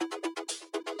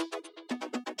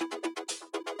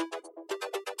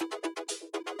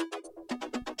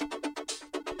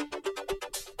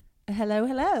Hello,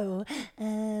 hello.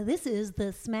 This is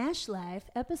the Smash Life,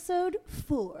 episode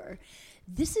 4.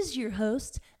 This is your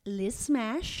host, Lis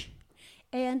Smash,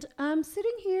 and I'm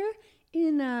sitting here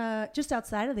in just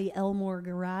outside of the Elmore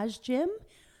Garage Gym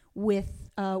with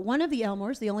one of the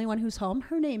Elmores, the only one who's home.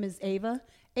 Her name is Ava.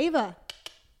 Ava,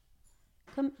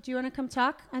 do you want to come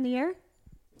talk on the air?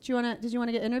 Did you want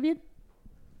to get interviewed?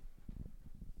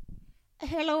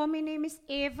 Hello, my name is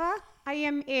Eva. I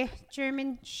am a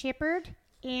German Shepherd,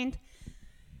 and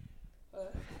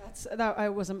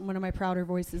that wasn't one of my prouder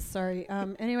voices. Sorry.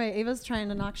 Anyway, Ava's trying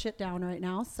to knock shit down right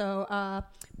now. So,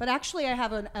 but actually, I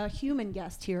have a human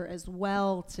guest here as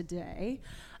well today.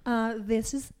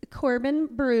 This is Corbin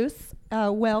Bruce.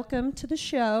 Welcome to the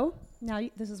show. Now,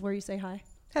 this is where you say hi.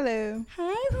 Hello.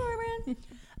 Hi, Corbin.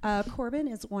 Corbin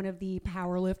is one of the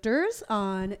powerlifters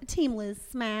on Team Lis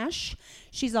Smash.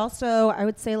 She's also, I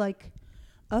would say, like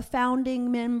a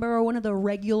founding member, one of the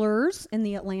regulars in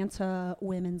the Atlanta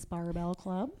Women's Barbell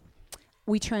Club.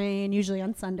 We train usually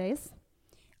on Sundays.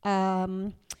 Tell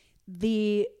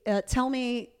me,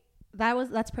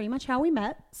 that's pretty much how we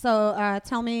met. So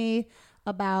tell me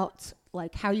about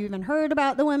like how you even heard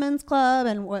about the women's club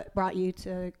and what brought you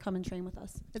to come and train with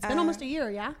us. It's been almost a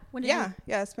year, yeah? When did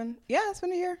it's been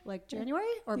a year. Like January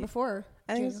or before?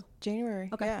 I think it's January.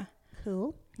 Okay. Yeah.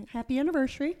 Cool. Happy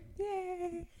anniversary.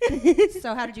 Yay.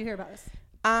 So how did you hear about us?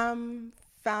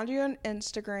 Found you on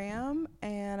Instagram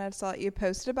and I saw that you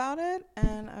posted about it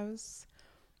and I was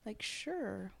like,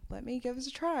 sure, let me give this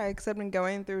a try because I've been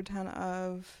going through a ton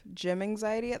of gym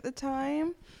anxiety at the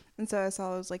time. And so I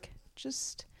saw it was like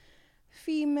just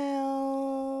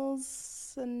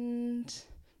females and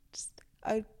just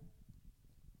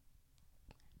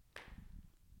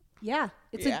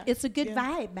it's a good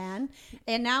vibe, man.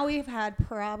 And now we've had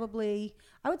probably,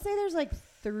 I would say there's like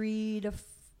we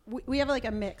have like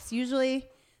a mix. Usually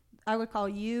I would call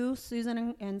you,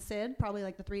 Susan, and Sid probably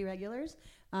like the 3 regulars.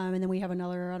 And then we have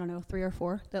another, I don't know, 3 or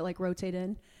 4 that like rotate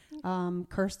in.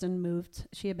 Kirsten moved.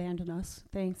 She abandoned us.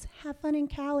 Thanks. Have fun in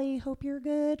Cali. Hope you're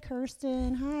good,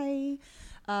 Kirsten. Hi.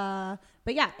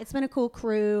 But yeah, it's been a cool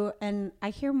crew. And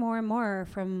I hear more and more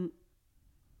from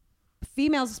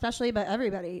females especially, but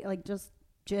everybody, like just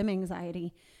gym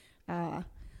anxiety. I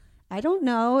don't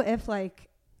know if like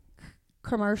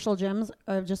commercial gyms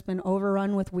have just been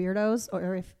overrun with weirdos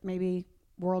or if maybe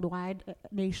worldwide,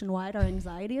 nationwide, our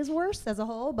anxiety is worse as a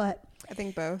whole, but I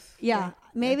think both. Yeah.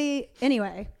 Maybe.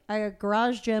 Anyway,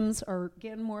 garage gyms are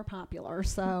getting more popular.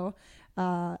 So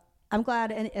I'm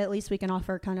glad at least we can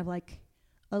offer kind of like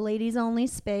a ladies only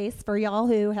space for y'all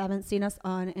who haven't seen us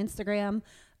on Instagram.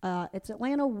 It's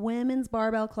Atlanta Women's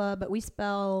Barbell Club, but we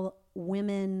spell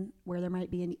women where there might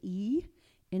be an E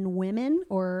in women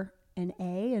or an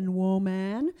A in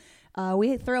woman.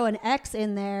 We throw an X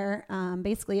in there.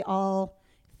 Basically all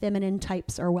feminine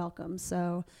types are welcome.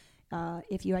 So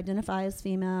if you identify as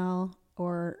female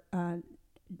or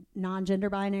non-gender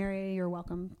binary, you're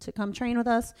welcome to come train with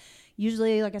us.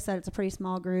 Usually, like I said, it's a pretty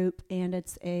small group, and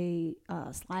it's a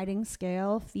sliding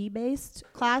scale fee-based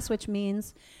class, which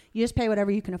means you just pay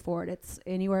whatever you can afford. It's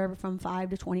anywhere from $5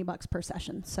 to $20 per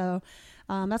session. So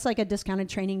that's like a discounted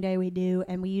training day we do,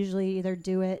 and we usually either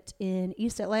do it in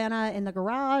East Atlanta in the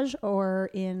garage or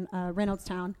in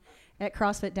Reynoldstown at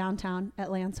CrossFit Downtown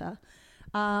Atlanta.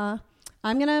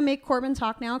 I'm going to make Corbin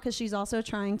talk now because she's also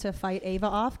trying to fight Ava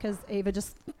off because Ava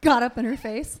just got up in her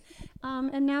face.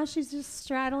 And now she's just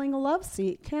straddling a love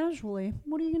seat casually.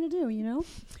 What are you going to do, you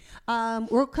know?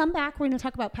 We'll come back. We're going to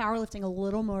talk about powerlifting a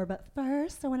little more. But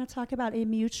first, I want to talk about a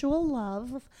mutual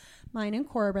love of mine and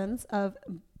Corbin's of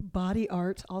body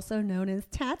art, also known as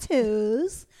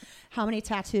tattoos. How many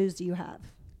tattoos do you have?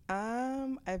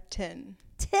 I have 10.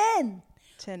 10!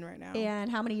 10 right now. And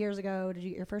how many years ago did you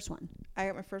get your first one? I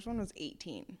got my first one was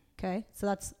 18. Okay. So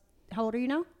that's, how old are you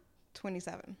now?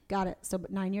 27. Got it. So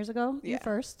 9 years ago, you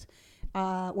first.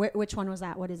 Which one was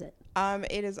that? What is it?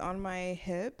 It is on my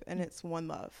hip and it's One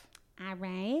Love. All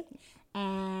right.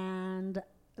 And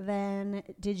then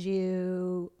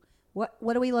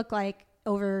what do we look like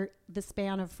over the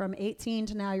span of from 18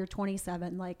 to now you're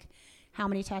 27? Like how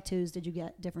many tattoos did you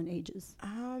get different ages?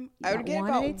 I would get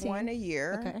about 1 a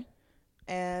year. Okay.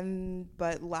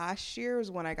 But last year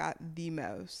was when I got the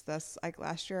most. That's like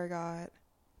last year I got.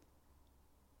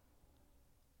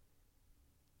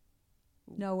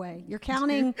 No way. You're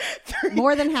counting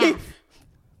more than half.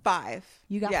 5.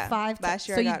 You got 5. Last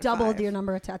year so I got you doubled 5. your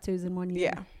number of tattoos in 1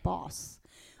 year. Yeah. Boss.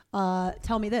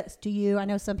 Tell me this. I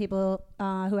know some people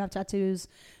who have tattoos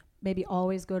maybe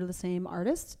always go to the same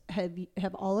artist?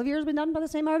 Have all of yours been done by the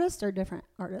same artist or different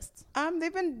artists?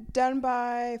 They've been done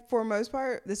by, for most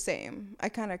part, the same. I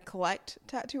kind of collect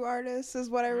tattoo artists is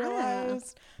what I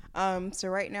realized. So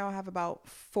right now I have about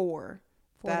four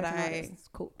that I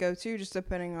go to, just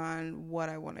depending on what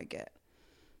I want to get.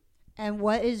 And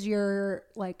what is your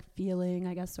like feeling,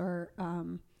 I guess, or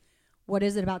what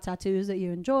is it about tattoos that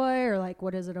you enjoy, or like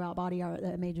what is it about body art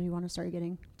that made you want to start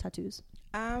getting tattoos?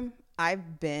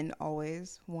 I've been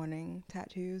always wanting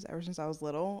tattoos ever since I was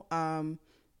little.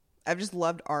 I've just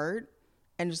loved art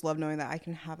and just loved knowing that I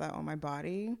can have that on my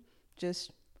body.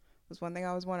 Just was one thing I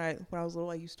always wanted. When I was little,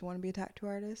 I used to want to be a tattoo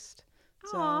artist.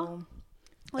 Aww. So,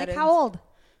 like how old?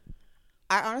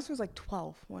 I honestly was like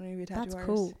 12 wanting to be a tattoo artist. That's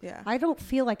cool. Yeah. I don't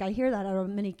feel like I hear that out of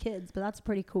many kids, but that's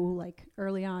pretty cool. Like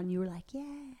early on, you were like,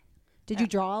 yeah. Did you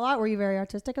draw a lot? Were you very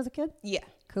artistic as a kid? Yeah.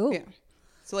 Cool. Yeah.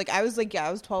 So like I was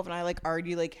 12 and I like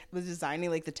already like was designing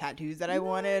like the tattoos that I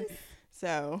wanted.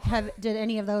 So did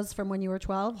any of those from when you were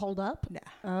 12 hold up? No.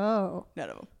 Oh. None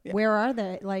of them. Yeah. Where are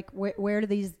they? Like where do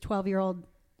these 12-year-old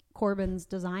Corbin's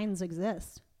designs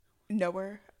exist?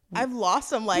 Nowhere. I've lost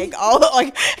them. Like all of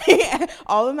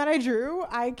them that I drew,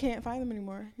 I can't find them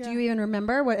anymore. Yeah. Do you even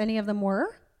remember what any of them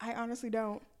were? I honestly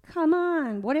don't. Come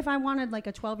on. What if I wanted like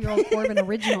a 12-year-old Corbin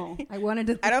original? I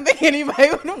don't think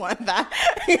anybody would want that.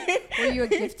 Were you a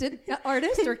gifted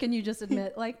artist, or can you just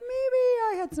admit like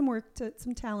maybe I had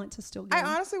some talent to still get?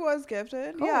 I honestly was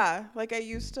gifted. Cool. Yeah. Like I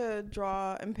used to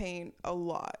draw and paint a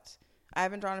lot. I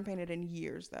haven't drawn and painted in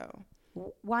years though.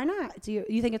 Why not? Do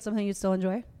you think it's something you still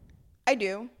enjoy? I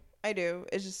do.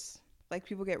 It's just like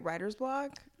people get writer's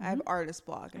block. I have artist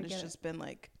block, and it's just been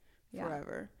like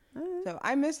forever. So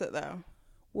I miss it though.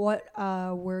 What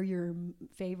were your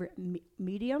favorite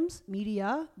mediums?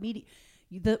 Media?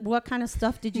 What kind of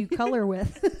stuff did you color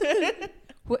with?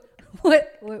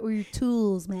 What were your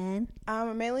tools, man?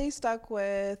 I'm mainly stuck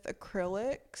with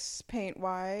acrylics, paint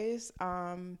wise.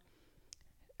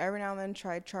 Every now and then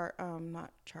try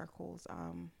not charcoals.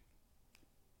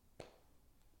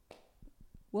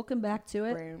 We'll come back to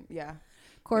it. Yeah.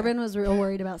 Corbin was real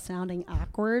worried about sounding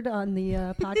awkward on the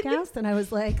podcast, and I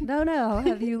was like, no.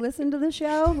 Have you listened to the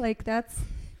show? Like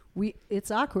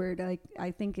it's awkward.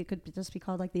 I think it could just be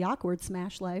called like the awkward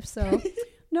Smash life. So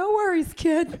no worries,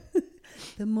 kid.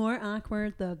 The more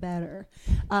awkward, the better.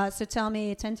 So tell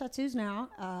me, 10 tattoos now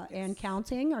and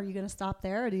counting. Are you going to stop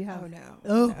there, or do you have? Oh no.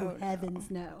 Oh heavens,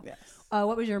 no. Yes.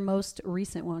 What was your most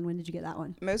recent one? When did you get that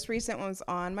one? Most recent one was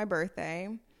on my birthday.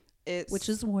 Which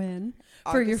is when?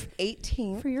 August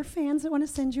 18th. For your fans that want to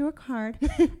send you a card.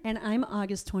 And I'm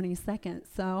August 22nd.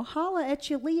 So holla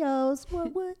at you, Leos.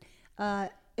 What?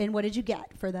 And what did you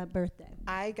get for that birthday?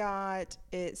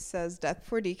 It says Death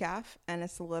for Decaf, and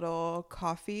it's a little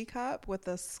coffee cup with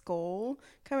a skull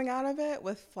coming out of it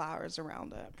with flowers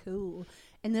around it. Cool.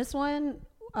 And this one,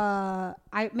 I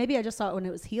just saw it when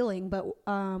it was healing, but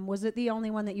was it the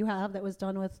only one that you have that was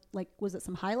done with, like, was it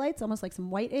some highlights, almost like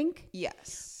some white ink?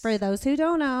 Yes. For those who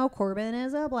don't know, Corbin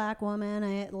is a black woman,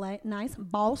 a nice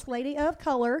boss lady of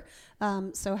color.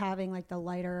 So having like the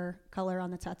lighter color on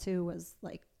the tattoo was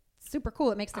like super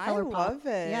cool. It makes the color pop. I love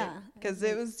it. Yeah. Because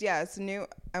it's new.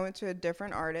 I went to a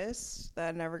different artist that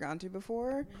I'd never gone to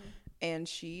before, and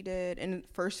she did, and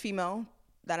first female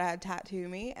that I had tattoo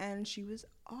me, and she was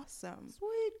awesome.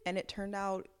 Sweet. And it turned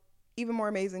out even more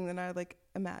amazing than I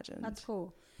imagined. That's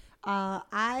cool.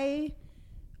 I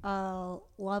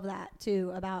love that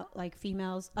too about like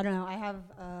females. I don't know. I have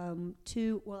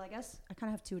two. Well, I guess I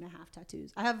kind of have 2.5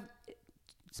 tattoos. I have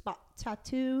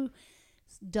tattoo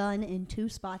done in 2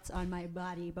 spots on my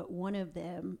body, but one of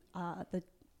them,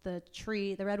 the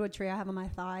redwood tree I have on my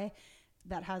thigh,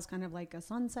 that has kind of like a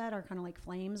sunset or kind of like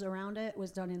flames around it,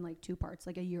 was done in like 2 parts,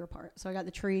 like a year apart. So I got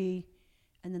the tree,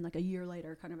 and then like a year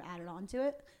later kind of added onto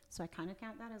it. So I kind of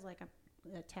count that as like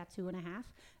a tattoo and a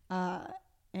half.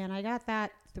 And I got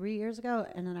that 3 years ago,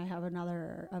 and then I have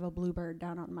a bluebird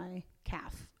down on my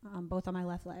calf, both on my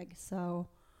left leg. So,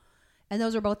 and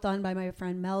those are both done by my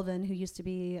friend Melvin, who used to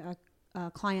be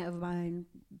a client of mine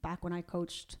back when I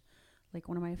coached. Like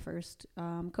one of my first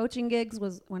coaching gigs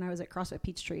was when I was at CrossFit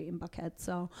Peachtree in Buckhead.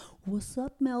 So what's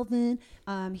up, Melvin?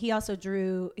 He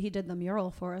did the mural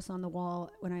for us on the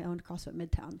wall when I owned CrossFit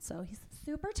Midtown. So he's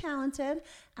super talented,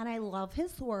 and I love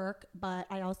his work, but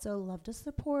I also love to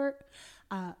support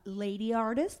lady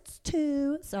artists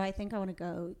too. So I think I want to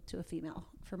go to a female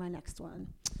for my next one.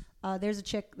 There's a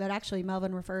chick that actually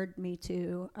Melvin referred me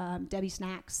to, Debbie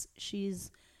Snacks.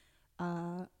 She's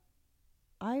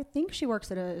I think she works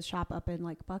at a shop up in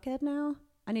like Buckhead now.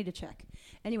 I need to check.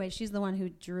 Anyway, she's the one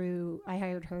who I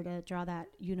hired her to draw that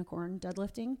unicorn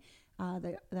deadlifting.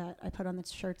 that I put on the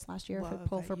shirts last year for Love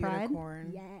Pull that for Pride.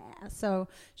 unicorn. Yeah. So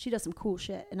she does some cool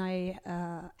shit. And I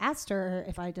asked her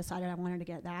if I decided I wanted to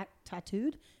get that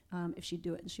tattooed, if she'd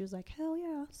do it. And she was like, hell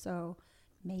yeah. So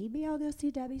maybe I'll go see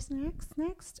Debbie Snacks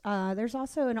next. There's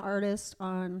also an artist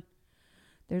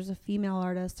there's a female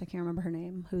artist, I can't remember her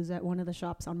name, who's at one of the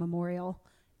shops on Memorial,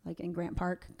 like in Grant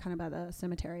Park, kind of by the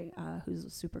cemetery,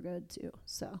 who's super good too.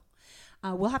 So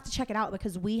we'll have to check it out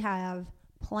because we have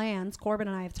plans. Corbin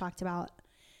and I have talked about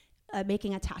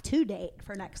making a tattoo date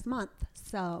for next month.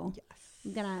 So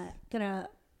I'm gonna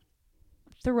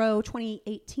throw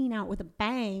 2018 out with a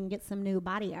bang, get some new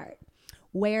body art.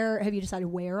 Where have you decided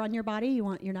where on your body you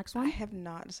want your next one? I have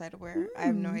not decided where. I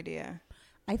have no idea.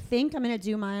 I think I'm gonna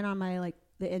do mine on my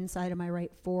the inside of my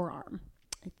right forearm.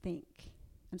 I think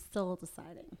I'm still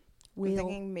deciding. I'm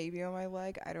thinking maybe on my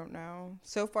leg. I don't know.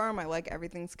 So far on my leg,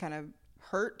 everyth's kind of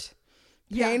hurt.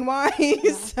 Pain wise.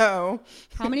 Yeah. So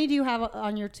how many do you have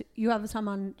on your you have some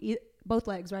on both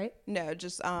legs, right? No,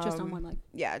 just on one leg.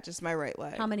 Yeah, just my right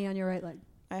leg. How many on your right leg?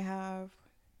 I have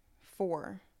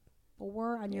 4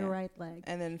 on your right leg,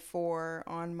 and then 4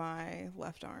 on my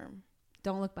left arm.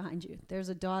 Don't look behind you. There's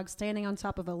a dog standing on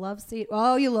top of a love seat.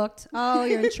 Oh, you looked. Oh,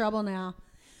 you're in trouble now.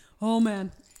 Oh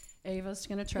man, Ava's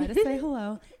gonna try to say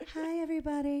hello. Hi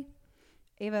everybody.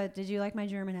 Ava, did you like my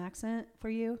German accent for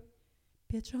you?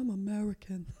 Bitch, I'm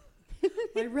American.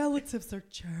 My relatives are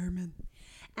German.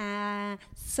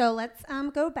 So let's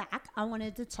go back. I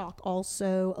wanted to talk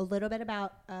also a little bit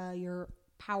about your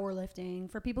powerlifting.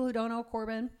 For people who don't know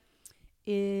Corbin,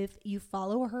 if you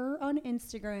follow her on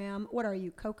Instagram, what are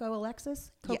you, Coco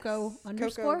Alexis? Coco yes.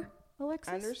 underscore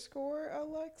Alexis? Underscore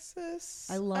Alexis,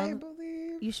 I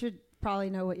believe. You should probably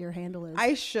know what your handle is.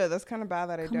 I should. That's kind of bad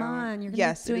that I don't. Come on. You're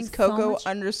yes, doing it is Coco so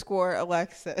underscore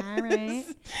Alexis. All right.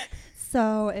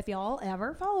 So if y'all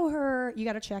ever follow her, you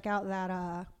got to check out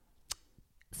that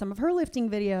some of her lifting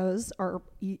videos are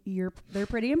they're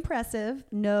pretty impressive.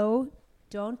 No,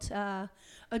 don't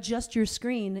adjust your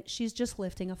screen. She's just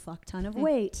lifting a fuck ton of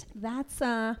weight. That's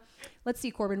let's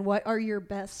see, Corbin, what are your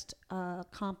best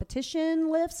competition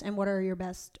lifts and what are your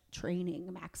best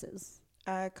training maxes?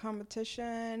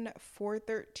 Competition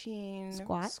 413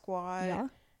 squat. Yeah.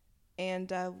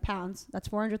 And pounds. That's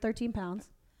 413 pounds.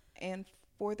 And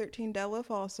 413 deadlift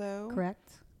also.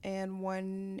 Correct. And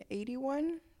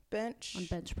 181 bench. On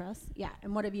bench press. Yeah.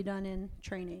 And what have you done in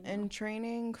training? In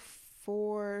training,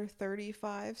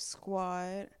 435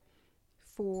 squat,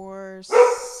 4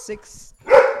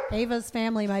 Ava's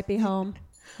family might be home.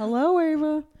 Hello,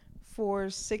 Ava.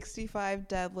 465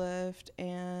 deadlift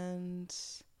and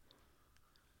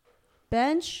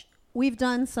bench. We've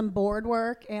done some board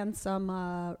work and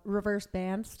some reverse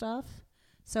band stuff.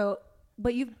 So,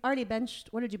 but you've already benched.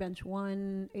 What did you bench?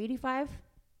 185?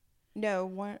 No,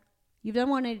 one. You've done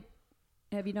 180.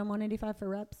 Have you done 185 for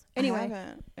reps? Anyway, I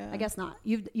haven't. Yeah. I guess not.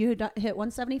 You hit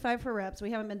 175 for reps.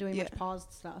 We haven't been doing much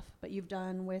paused stuff, but you've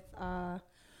done with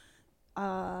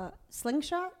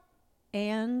slingshot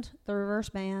and the reverse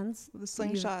bands. The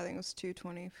slingshot, I think, was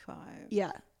 225.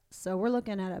 Yeah. So we're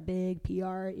looking at a big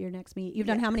PR at your next meet. You've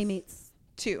done how many meets?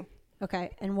 2.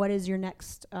 Okay. And what is your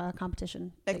next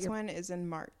competition? Next one is in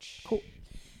March. Cool.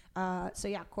 So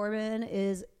yeah, Corbin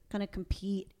is going to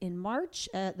compete in March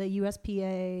at the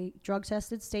USPA drug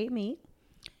tested state meet.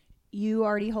 You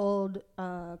already hold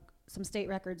some state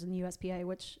records in the USPA,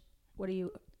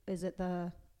 is it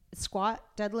the squat,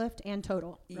 deadlift, and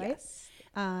total, right? Yes.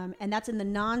 And that's in the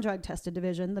non-drug tested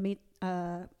division. The meet,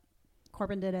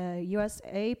 Corbin did a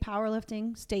USA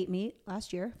powerlifting state meet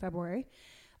last year, February.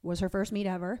 Was her first meet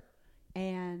ever.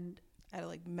 And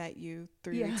I met you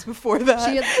 3 weeks before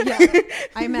that.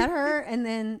 I met her and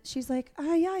then she's like,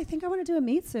 I think I want to do a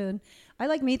meet soon.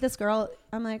 I meet this girl.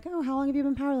 I'm like, oh, how long have you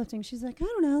been powerlifting? She's like, I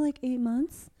don't know, 8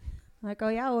 months. I'm like, oh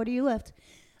yeah, what do you lift?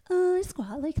 I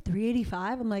squat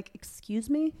 385. I'm like, excuse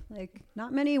me?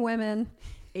 Not many women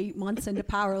 8 months into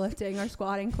powerlifting are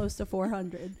squatting close to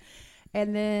 400.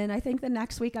 And then I think the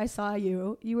next week I saw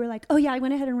you were like, oh yeah, I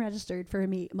went ahead and registered for a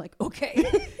meet. I'm like,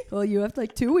 okay, well, you have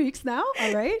 2 weeks now.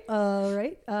 All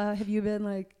right. Have you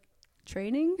been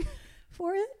training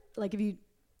for it?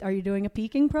 Are you doing a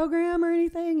peaking program or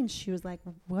anything? And she was like,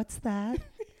 what's that?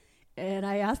 And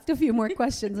I asked a few more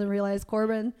questions and realized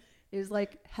Corbin is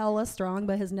hella strong,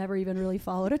 but has never even really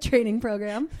followed a training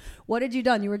program. What had you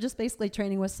done? You were just basically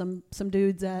training with some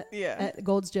dudes at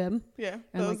Gold's Gym. Yeah,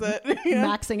 and that was it. Yeah.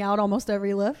 Maxing out almost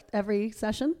every lift, every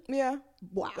session. Yeah.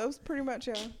 Wow. That was pretty much,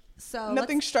 yeah. So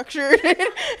nothing structured,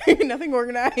 nothing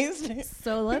organized.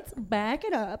 So let's back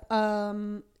it up.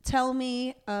 Tell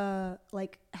me, how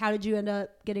did you end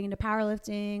up getting into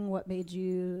powerlifting? What made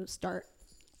you start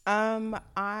Joined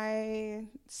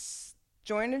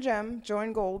a gym,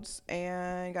 joined Gold's,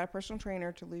 and got a personal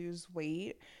trainer to lose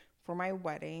weight for my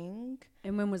wedding.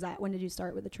 And when was that? When did you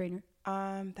start with the trainer?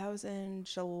 That was in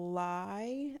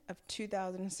July of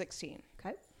 2016.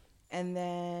 Okay. And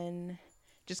then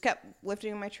just kept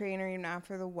lifting with my trainer even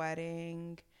after the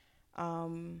wedding.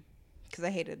 Because I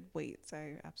hated weights.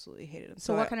 I absolutely hated them.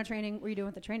 So what kind of training were you doing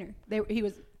with the trainer?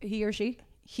 He or she?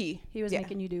 He was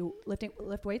making you do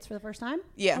lift weights for the first time?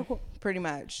 Yeah, oh, cool. Pretty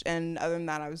much. And other than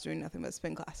that, I was doing nothing but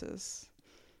spin classes.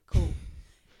 Cool.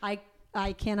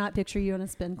 I cannot picture you in a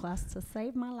spin class to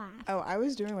save my life. Oh, I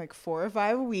was doing like 4 or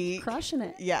 5 a week. Crushing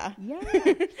it. Yeah. Yeah.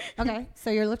 Okay. So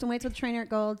you're lifting weights with a trainer at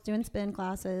Gold's, doing spin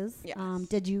classes. Yes.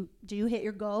 Did you hit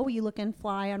your goal? Were you looking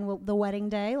fly on the wedding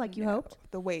day like you hoped?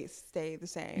 The weights stayed the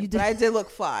same. You did? But I did look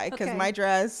fly because Okay. my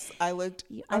dress, I looked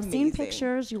I've amazing. seen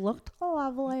pictures. You looked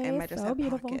lovely. And my dress so had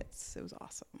beautiful. pockets. It was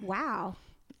awesome. Wow.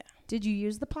 Yeah. Did you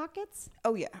use the pockets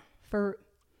Oh, yeah. for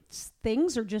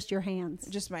things or just your hands?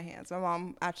 Just my hands. My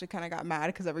mom actually kind of got mad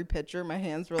because every picture, my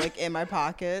hands were like in my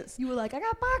pockets. You were like, I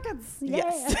got pockets. Yeah.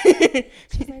 Yes.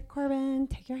 She's like, Corbin,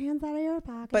 take your hands out of your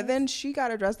pockets. But then she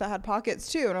got a dress that had pockets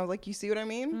too. And I was like, you see what I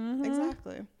mean? Mm-hmm.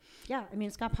 Exactly. Yeah, I mean,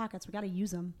 it's got pockets. We got to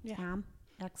use them. Yeah.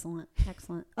 Excellent.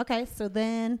 Okay, so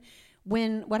then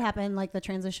what happened, like the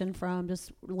transition from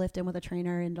just lifting with a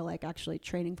trainer into like actually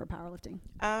training for powerlifting?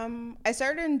 I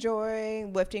started to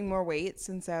enjoy lifting more weights,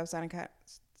 and so I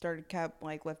kept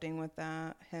like lifting with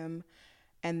him.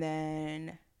 And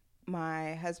then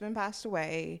my husband passed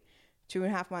away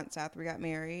 2.5 months after we got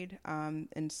married, in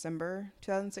December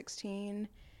 2016.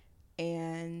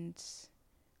 And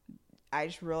I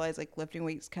just realized like lifting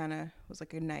weights kind of was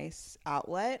like a nice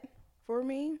outlet for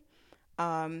me.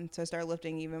 So I started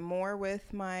lifting even more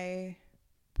with my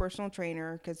personal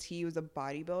trainer because he was a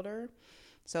bodybuilder.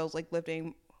 So I was like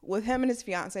lifting with him and his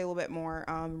fiance a little bit more,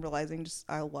 realizing just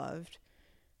I loved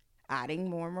adding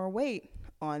more and more weight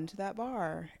onto that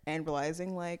bar and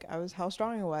realizing like how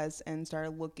strong I was, and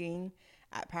started looking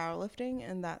at powerlifting,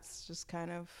 and that's just kind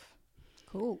of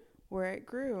Cool. where it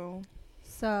grew.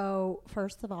 So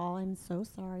first of all, I'm so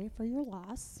sorry for your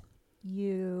loss.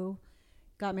 You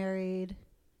got married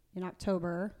in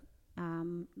October,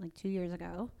 like 2 years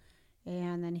ago,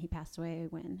 and then he passed away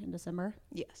in December?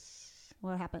 Yes.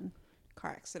 What happened?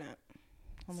 Car accident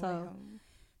on the So- way home.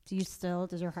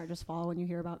 Does your heart just fall when you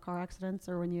hear about car accidents,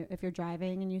 or if you're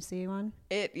driving and you see one?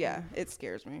 It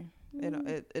scares me.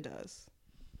 It does.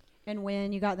 And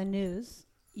when you got the news,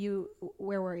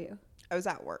 where were you? I was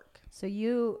at work. So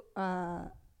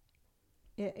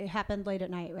it happened late at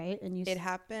night, right? And It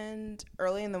happened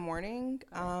early in the morning,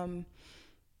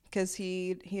 because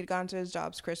he had gone to his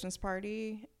job's Christmas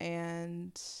party,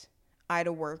 and I had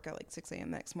to work at like 6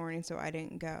 a.m. next morning, so I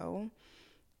didn't go.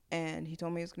 And he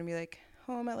told me he was going to be like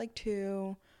home at like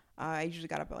 2. I usually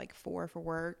got up at like 4 for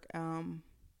work.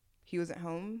 He wasn't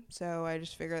home, so I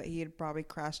just figured that he had probably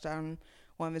crashed on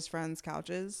one of his friends'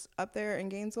 couches up there in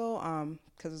Gainesville,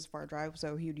 because it's a far drive,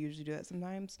 so he would usually do that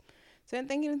sometimes. So I didn't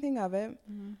think anything of it.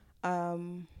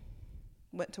 Mm-hmm.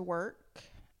 Went to work,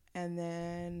 and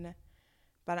then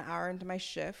about an hour into my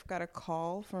shift, got a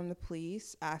call from the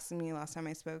police asking me last time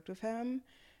I spoke with him,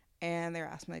 and they were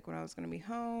asking me like when I was going to be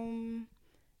home.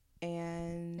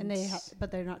 And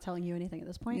but they're not telling you anything at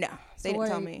this point? No, they didn't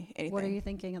tell me anything. What are you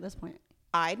thinking at this point?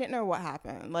 I didn't know what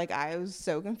happened. Like, I was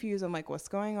so confused. I'm like, what's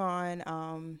going on?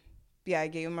 I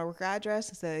gave him my work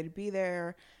address. I said I'd be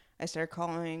there. I started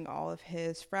calling all of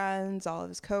his friends, all of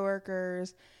his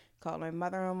coworkers, called my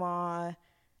mother-in-law.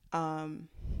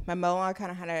 My mother-in-law kind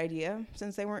of had an idea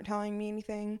since they weren't telling me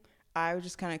anything. I was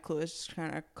just kind of clueless, just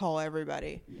trying to call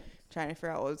everybody, trying to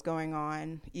figure out what was going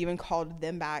on. Even called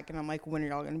them back, and I'm like, when are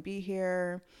y'all going to be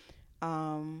here?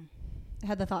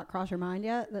 Had the thought cross your mind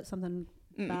yet that something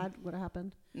bad would have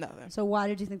happened? Nothing. So why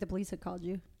did you think the police had called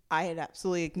you? I had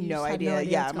absolutely You no just had idea. no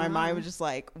idea Yeah, what's my going mind on. was just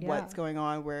like, what's Yeah. going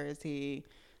on? Where is he?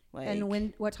 Like, And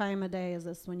what time of day is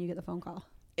this when you get the phone call?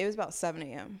 it was about 7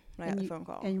 a.m. when I got the phone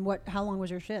call. And how long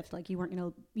was your shift? Like you were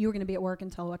going to be at work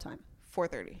until what time?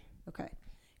 4:30. Okay.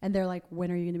 And they're like,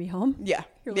 when are you going to be home? Yeah.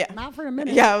 You're yeah. like, not for a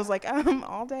minute. Yeah, I was like,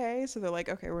 all day. So they're like,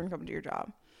 okay, we're gonna come do your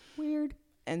job. Weird.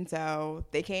 And so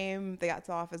they came. They got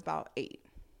to office about 8.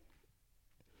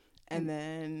 And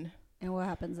then, And what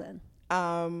happens then?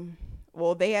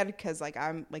 well, they had, because like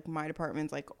I'm like my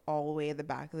department's like all the way at the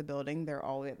back of the building. They're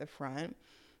all the way at the front.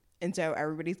 And so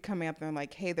everybody's coming up there and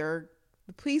like, hey, the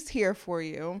police here for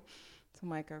you. So I'm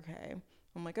like, okay.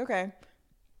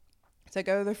 So I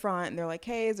go to the front, and they're like,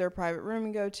 hey, is there a private room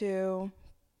we go to?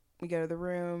 We go to the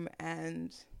room,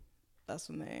 and that's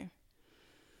when And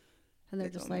they're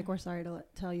They just told like, me. we're sorry to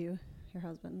tell you your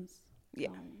husband's Yeah.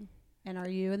 And are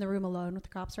you in the room alone with the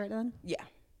cops right then? Yeah.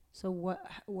 So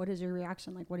what is your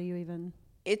reaction? Like, what do you even...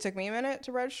 It took me a minute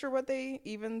to register what they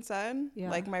even said. Yeah.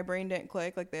 Like, my brain didn't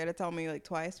click. Like, they had to tell me, like,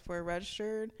 twice before I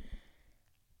registered.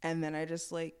 And then I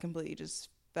just, like, completely just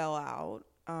fell out.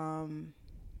 My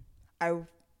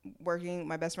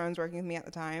best friend was working with me at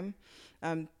the time.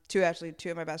 Two of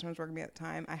my best friends working with me at the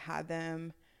time. I had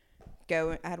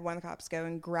one of the cops go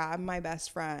and grab my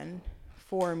best friend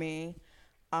for me,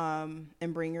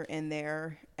 and bring her in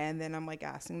there. And then I'm like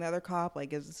asking the other cop,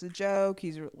 like, is this a joke?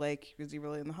 He's like, is he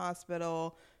really in the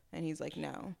hospital? And he's like,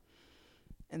 no.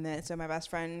 And then so my best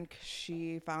friend,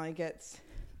 she finally gets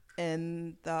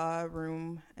in the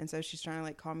room, and so she's trying to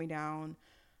like calm me down.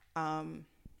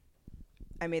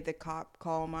 I made the cop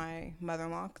call my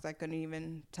mother-in-law because I couldn't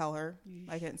even tell her.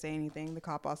 I couldn't say anything. The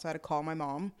cop also had to call my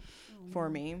mom for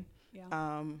me.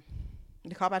 Yeah.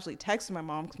 The cop actually texted my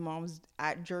mom because my mom was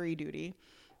at jury duty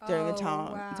during the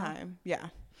time. Yeah.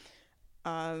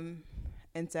 And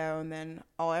then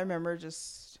all I remember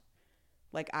just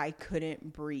like I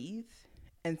couldn't breathe.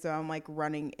 And so I'm like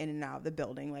running in and out of the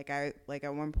building. Like at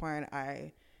one point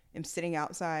I am sitting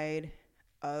outside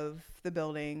of the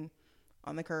building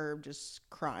on the curb just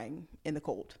crying in the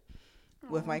cold.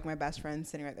 With like my best friend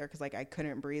sitting right there because like I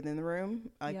couldn't breathe in the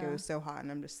room. Like it was so hot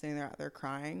and I'm just sitting there out there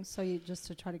crying. So you just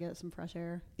to try to get some fresh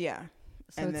air. Yeah.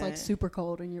 So and it's like super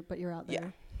cold and you're out there. Yeah.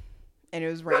 And it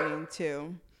was raining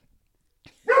too.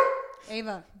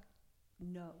 Ava.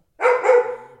 No.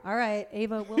 All right,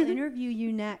 Ava, we'll interview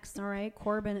you next. All right.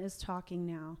 Corbin is talking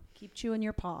now. Keep chewing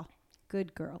your paw.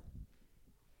 Good girl.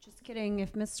 Just kidding.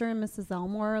 If Mr. and Mrs.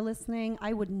 Elmore are listening,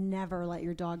 I would never let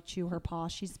your dog chew her paw.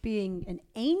 She's being an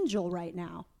angel right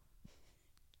now,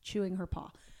 chewing her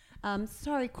paw.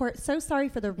 Sorry, Court. So sorry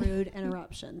for the rude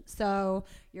interruption. So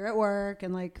you're at work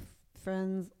and like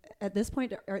friends. At this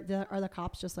point, are the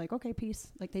cops just like, okay, peace?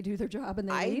 Like they do their job and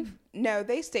they leave? No,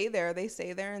 they stay there. They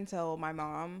stay there until my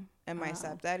mom and my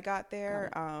stepdad got there.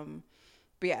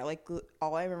 But yeah, like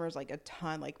all I remember is like a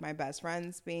ton, like my best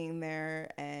friends being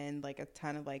there and like a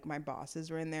ton of like my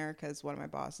bosses were in there because one of my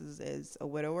bosses is a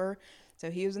widower. So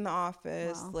he was in the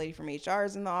office. Wow. The lady from HR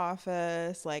is in the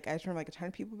office. Like I just remember like a ton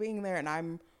of people being there and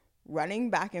I'm running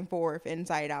back and forth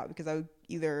inside out because I'd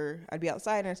be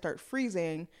outside and I'd start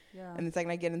freezing. Yeah. And the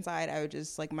second I get inside, I would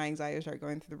just like my anxiety would start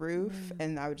going through the roof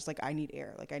and I would just like, I need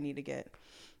air. Like I need to get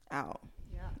out.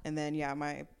 Yeah. And then,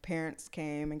 my parents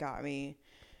came and got me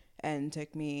and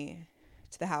took me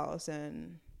to the house.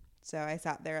 And so I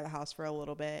sat there at the house for a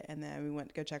little bit and then we went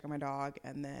to go check on my dog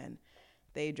and then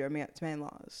they drove me up to my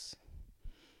in-laws.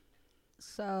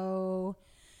 So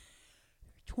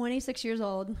 26 years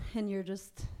old and you're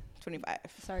just 25.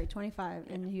 Sorry, 25.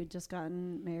 Yeah. And you'd just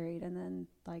gotten married and then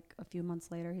like a few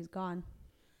months later he's gone.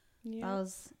 Yeah. That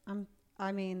was,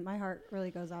 my heart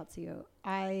really goes out to you.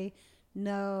 I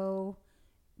know,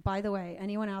 by the way,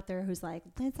 anyone out there who's like,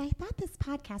 Liz, I thought this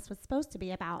podcast was supposed to be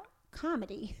about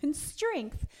comedy and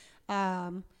strength.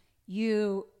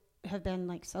 You have been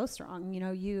like so strong.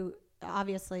 You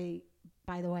obviously,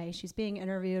 by the way, she's being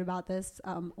interviewed about this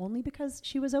only because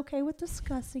she was okay with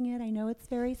discussing it. I know it's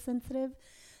very sensitive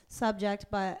subject,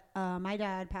 but my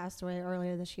dad passed away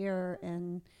earlier this year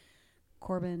and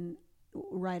Corbin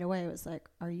right away was like,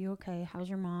 are you okay? How's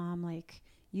your mom? Like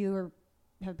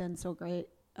have been so great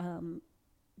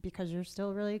because you're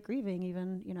still really grieving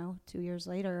even, 2 years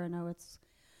later. I know it's,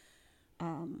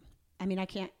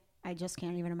 I just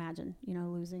can't even imagine,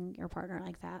 losing your partner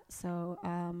like that. So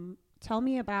tell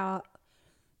me about,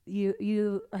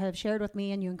 you have shared with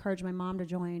me and you encouraged my mom to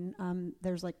join.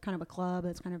 There's like kind of a club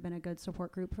that's kind of been a good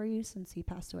support group for you since he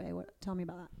passed away. Tell me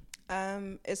about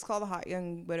that. It's called the Hot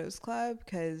Young Widows Club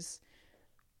because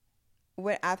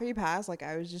after he passed, like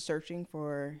I was just searching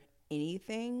for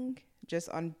anything just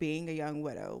on being a young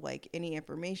widow, like any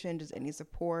information, just any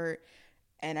support.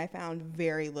 And I found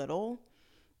very little.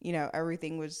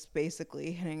 Everything was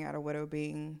basically hinting at a widow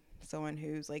being someone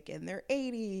who's like in their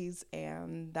 80s,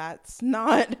 and that's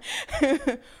not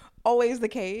always the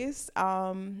case.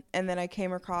 And then I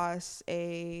came across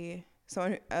a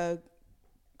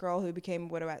girl who became a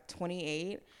widow at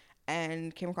 28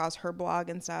 and came across her blog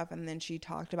and stuff, and then she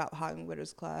talked about the Hot Young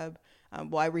Widows Club.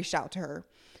 I reached out to her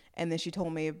and then she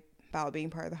told me about being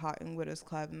part of the Hot Young Widows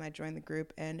Club, and I joined the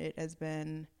group, and it has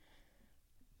been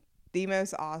the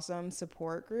most awesome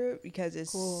support group because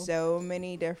it's so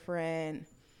many different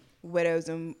widows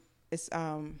and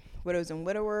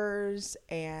widowers,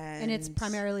 and it's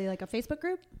primarily like a Facebook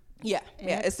group.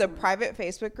 It's a private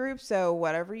Facebook group, so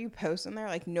whatever you post in there,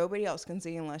 like nobody else can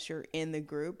see unless you're in the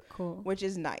group. Which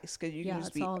is nice because you can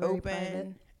just be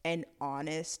open and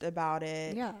honest about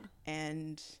it.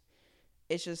 And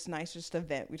it's just nice just to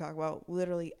vent. We talk about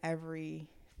literally every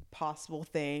possible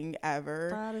thing ever.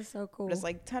 That is so cool. But it's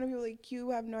like 10 of people, like,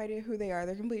 you have no idea who they are.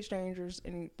 They're complete strangers,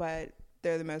 but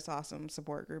they're the most awesome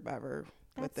support group ever.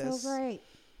 That's with this. so great.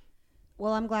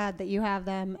 Well, I'm glad that you have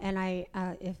them. And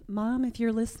if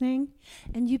you're listening,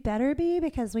 and you better be,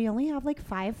 because we only have like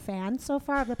 5 fans so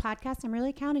far of the podcast. I'm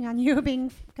really counting on you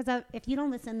being, because if you don't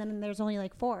listen, then there's only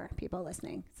like 4 people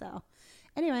listening. So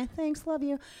anyway, thanks. Love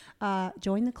you.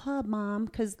 Join the club, Mom.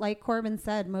 Because like Corbin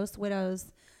said, most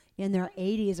widows in their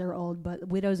 80s are old, but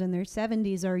widows in their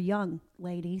 70s are young,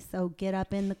 ladies. So get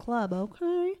up in the club,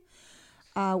 okay?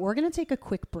 We're going to take a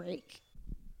quick break.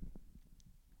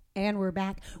 And we're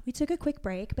back. We took a quick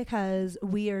break because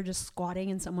we are just squatting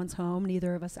in someone's home.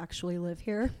 Neither of us actually live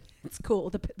here. It's cool.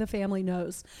 The family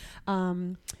knows.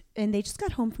 And they just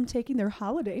got home from taking their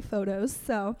holiday photos.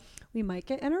 So we might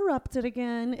get interrupted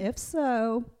again. If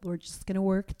so, we're just going to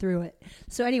work through it.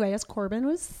 So anyway, as Corbin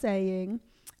was saying,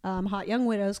 Hot Young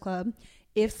Widows Club,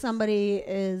 if somebody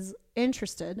is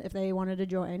interested, if they wanted to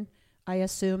join, I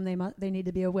assume they need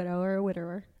to be a widow or a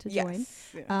widower to join.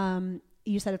 Yeah.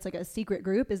 You said it's like a secret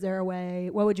group. Is there a way?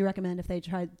 What would you recommend if they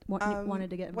wanted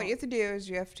to get involved? What you have to do is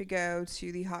you have to go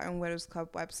to the Hot Young Widows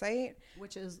Club website.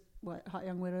 Which is what?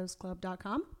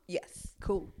 hotyoungwidowsclub.com? Yes.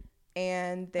 Cool.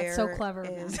 And there That's so clever.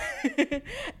 is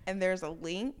and there's a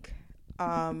link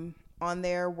on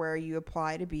there where you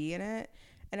apply to be in it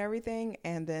and everything.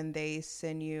 And then they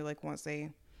send you, like, once they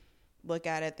look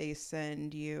at it, they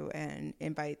send you an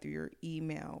invite through your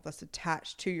email that's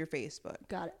attached to your Facebook.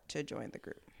 Got it. To join the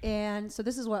group. And so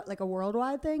this is what, like a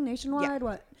worldwide thing, nationwide? Yeah.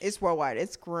 What? It's worldwide.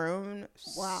 It's grown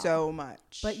so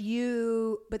much. But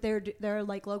they're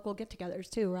like local get-togethers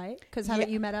too, right? Because haven't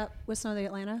you met up with some of the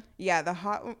Atlanta? Yeah, the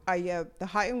Hot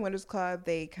Young Widows Club.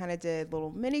 They kind of did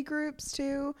little mini groups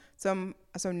too. So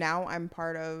now I'm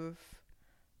part of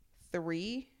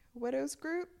 3 widows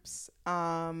groups.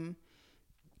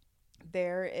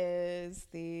 There is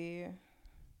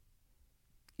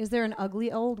Is there an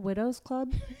ugly old widows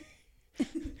club?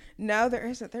 No, there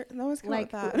isn't. No one's come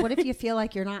like, up with that. What if you feel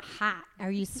like you're not hot?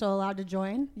 Are you still allowed to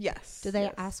join? Yes. Do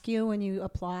they ask you when you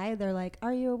apply? They're like,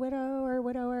 are you a widow or a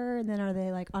widower? And then are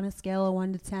they like, on a scale of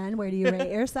 1 to 10, where do you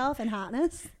rate yourself in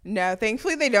hotness? No,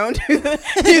 thankfully they don't do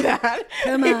that.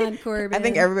 Come on, Corbin. I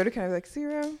think everybody kind of like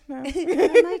 0. No. I'm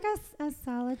like a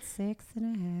solid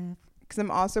 6.5. Because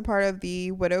I'm also part of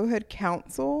the Widowhood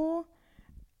Council.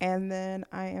 And then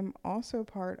I am also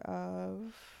part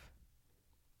of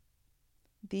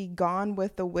the Gone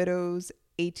with the Widows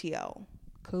ATL.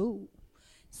 Cool.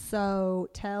 So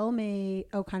tell me,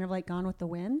 kind of like Gone with the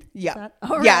Wind? Yeah.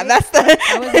 Yeah, that's the...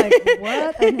 I was like,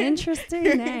 what an interesting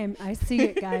name. I see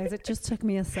it, guys. It just took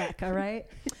me a sec, all right?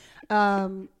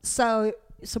 So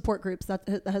support groups,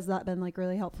 has that been like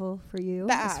really helpful for you?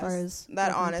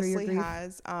 That honestly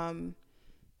has.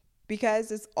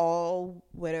 Because it's all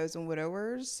widows and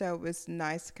widowers, so it's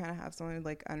nice to kind of have someone who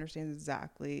like understands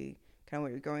exactly kind of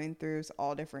what you're going through. It's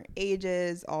all different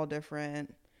ages, all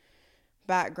different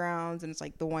backgrounds, and it's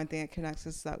like the one thing that connects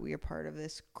us is that we are part of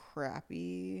this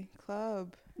crappy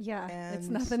club. Yeah, it's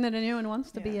nothing that anyone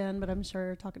wants to be in, but I'm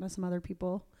sure talking to some other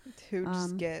people who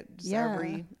just get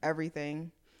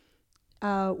everything.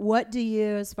 What do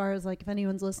you, as far as like if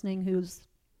anyone's listening who's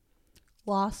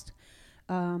lost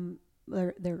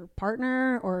their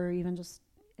partner or even just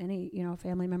any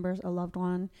family members, a loved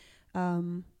one,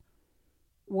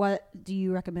 what do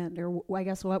you recommend, or I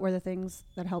guess what were the things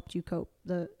that helped you cope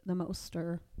the most?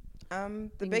 Or the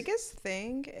biggest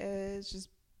thing is just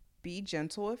be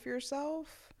gentle with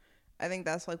yourself. I think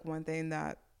that's like one thing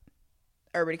that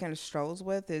everybody kind of struggles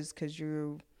with, is because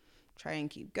you try and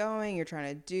keep going, you're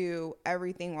trying to do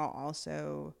everything while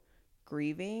also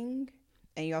grieving.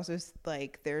 And you also,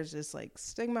 like, there's this, like,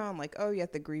 stigma on, like, oh, you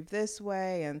have to grieve this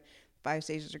way and 5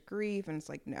 stages of grief. And it's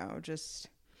like, no, just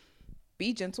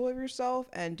be gentle with yourself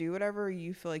and do whatever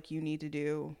you feel like you need to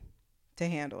do to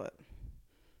handle it.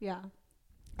 Yeah.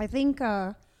 I think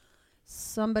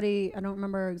somebody, I don't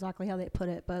remember exactly how they put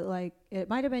it, but, like, it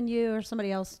might have been you or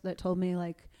somebody else that told me,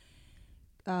 like,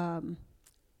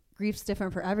 grief's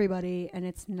different for everybody, and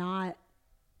it's not,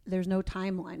 there's no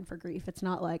timeline for grief. It's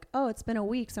not like, oh, it's been a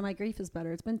week, so my grief is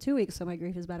better. It's been 2 weeks, so my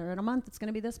grief is better. In a month, it's going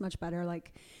to be this much better.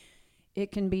 Like,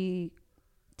 it can be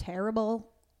terrible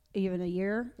even a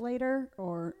year later.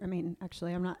 Or, I mean,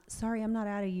 actually, I'm not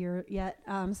at a year yet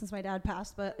since my dad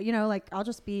passed. But, like, I'll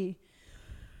just be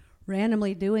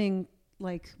randomly doing,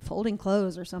 like, folding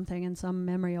clothes or something, and some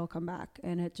memory will come back.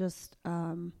 And it just,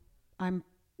 I'm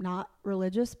not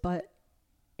religious, but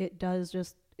it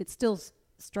still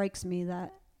strikes me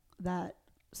that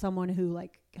someone who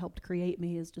like helped create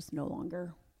me is just no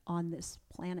longer on this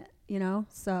planet, you know?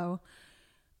 So,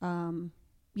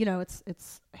 you know,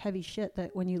 it's heavy shit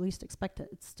that when you least expect it,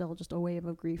 it's still just a wave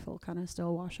of grief will kind of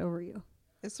still wash over you.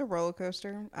 It's a roller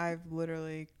coaster. I've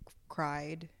literally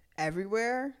cried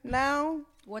everywhere now.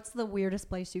 What's the weirdest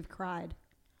place you've cried?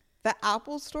 The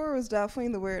Apple store was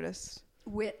definitely the weirdest.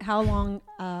 How long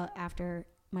after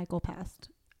Michael passed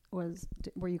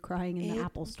were you crying in the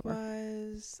Apple store?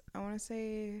 It was, I want to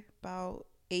say, about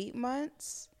 8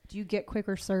 months. Do you get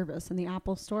quicker service in the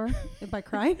Apple store by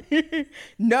crying?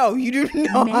 No, you do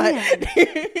not. Man.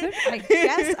 Good,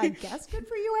 I guess good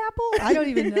for you, Apple. I don't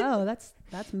even know. That's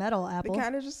metal, Apple.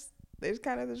 They just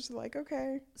kind of like,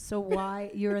 okay. So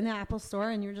why you're in the Apple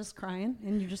store and you're just crying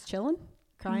and you're just chilling,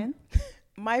 crying?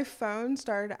 My phone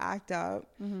started to act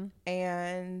up,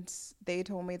 and they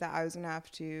told me that I was gonna have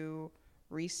to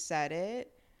reset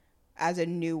it as a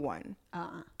new one.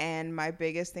 And my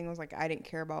biggest thing was like, I didn't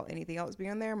care about anything else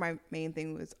being on there. My main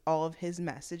thing was all of his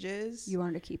messages. You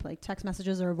wanted to keep like text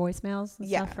messages or voicemails and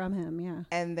stuff from him. Yeah.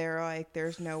 And they're like,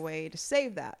 there's no way to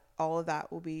save that. All of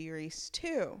that will be erased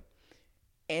too.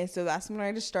 And so that's when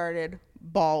I just started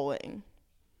bawling.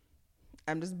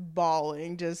 I'm just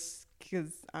bawling just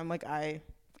because I'm like,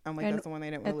 that's the one they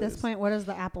didn't want to lose. At this point, what does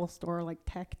the Apple store like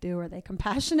tech do? Are they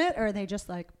compassionate or are they just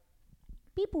like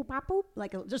beep boop bop boop?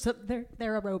 Like just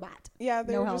they're a robot. Yeah,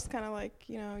 they're just kind of like,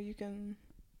 you know, you can,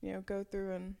 you know, go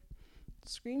through and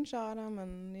screenshot them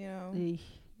and, you know. Yikes.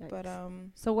 But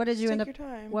so what did you end up? Your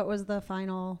time. What was the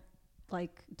final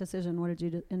like decision? What did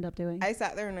you end up doing? I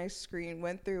sat there and I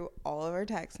went through all of our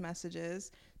text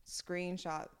messages,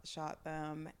 shot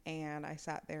them, and I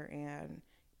sat there and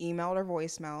emailed our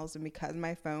voicemails. And because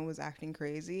my phone was acting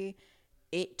crazy,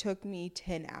 it took me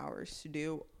 10 hours to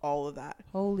do all of that.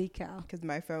 Holy cow. Because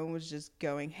my phone was just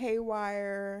going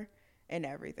haywire and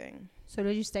everything. So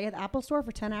did you stay at the Apple store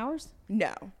for 10 hours?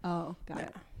 No. Oh, got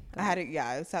it.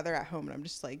 I sat there at home and I'm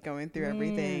just like going through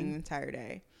everything the entire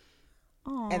day.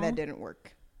 Aww. And that didn't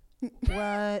work.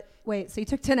 What? Wait, so you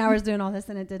took 10 hours doing all this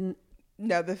and it didn't?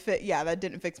 No, that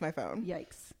didn't fix my phone.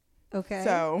 Yikes. Okay.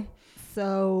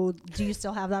 So do you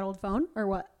still have that old phone or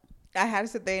what? I had to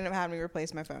sit there and have me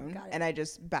replace my phone. And I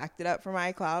just backed it up from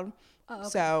my iCloud. Oh, okay.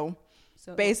 So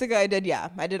basically I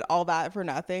did all that for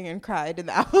nothing and cried in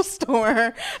the Apple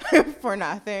store for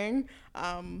nothing.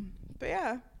 But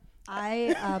yeah.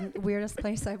 Weirdest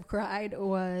place I've cried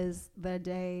was the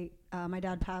day my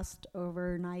dad passed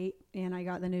overnight and I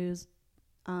got the news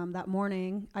that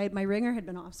morning. My ringer had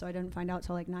been off, so I didn't find out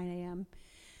till like 9 a.m.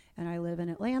 And I live in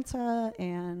Atlanta,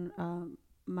 and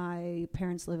my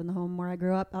parents live in the home where I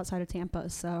grew up outside of Tampa.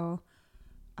 So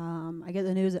I get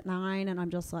the news at 9 and I'm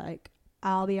just like,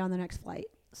 I'll be on the next flight.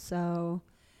 So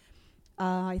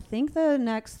I think the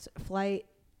next flight,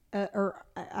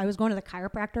 I was going to the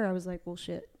chiropractor. I was like, well,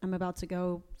 shit, I'm about to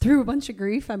go through a bunch of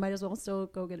grief. I might as well still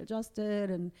go get adjusted.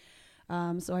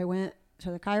 And so I went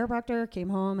to the chiropractor, came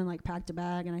home and like packed a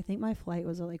bag. And I think my flight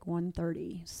was at like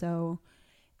 1:30. So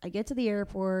I get to the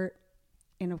airport.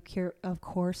 And of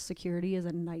course, security is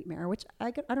a nightmare, which I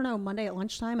don't know, Monday at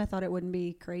lunchtime, I thought it wouldn't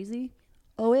be crazy.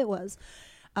 Oh, it was.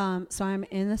 So I'm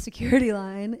in the security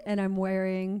line and I'm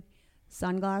wearing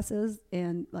sunglasses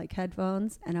and like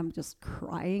headphones and I'm just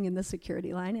crying in the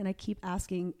security line. And I keep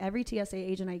asking every TSA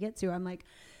agent I get to, I'm like,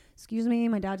 excuse me,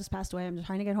 my dad just passed away. I'm just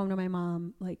trying to get home to my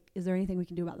mom. Like, is there anything we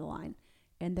can do about the line?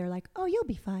 And they're like, oh, you'll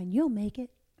be fine. You'll make it.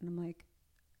 And I'm like,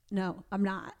 no, I'm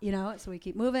not, you know? So we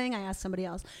keep moving. I ask somebody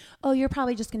else, oh, you're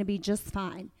probably just going to be just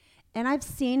fine. And I've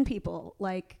seen people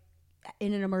like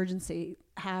in an emergency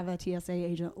have a TSA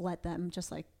agent let them just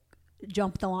like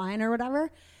jump the line or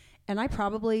whatever. And I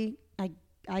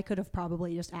could have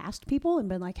probably just asked people and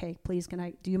been like, hey, please,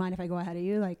 do you mind if I go ahead of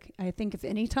you? Like, I think if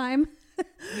any time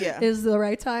is the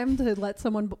right time to let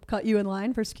someone cut you in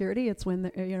line for security, it's when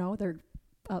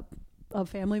a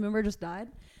family member just died.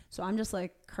 So I'm just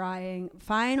like crying,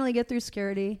 finally get through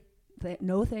security.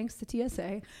 No thanks to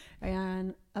TSA.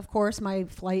 And of course my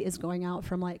flight is going out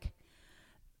from like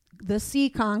the C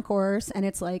concourse and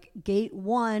it's like gate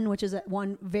 1, which is at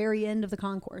one very end of the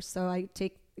concourse. So I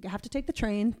have to take the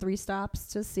train 3 stops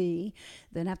to C,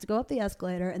 then have to go up the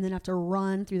escalator and then have to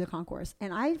run through the concourse.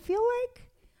 And I feel like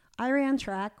I ran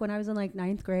track when I was in like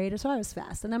 9th grade, so I was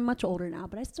fast and I'm much older now,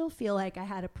 but I still feel like I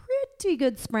had a pretty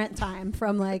good sprint time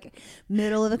from like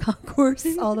middle of the concourse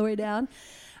all the way down.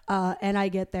 And I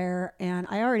get there and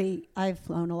I've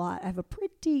flown a lot. I have a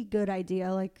pretty good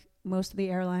idea. Like most of the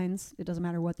airlines, it doesn't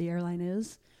matter what the airline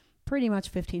is, pretty much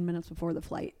 15 minutes before the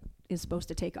flight is supposed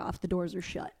to take off, the doors are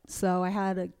shut. So I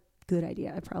had a good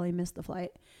idea. I probably missed the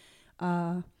flight.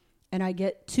 And I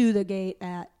get to the gate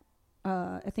at,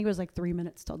 I think it was like 3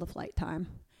 minutes till the flight time.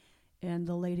 and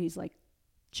the lady's like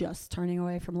just turning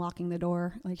away from locking the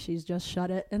door, like she's just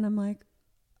shut it, and I'm like,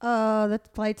 oh, the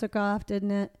flight took off,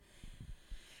 didn't it?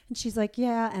 And she's like,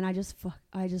 yeah, and I just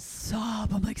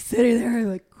sob. I'm like sitting there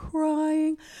like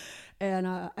crying, and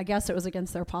I guess it was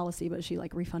against their policy, but she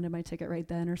like refunded my ticket right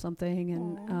then or something,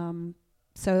 and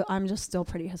so I'm just still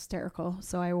pretty hysterical.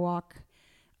 So I walk.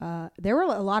 There were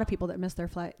a lot of people that missed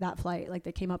that flight, like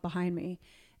they came up behind me.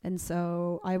 And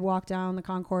so I walked down the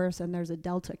concourse and there's a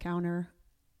Delta counter.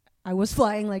 I was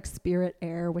flying like Spirit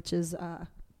Air, which is,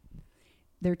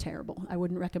 they're terrible. I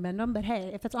wouldn't recommend them, but hey,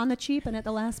 if it's on the cheap and at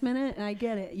the last minute, and I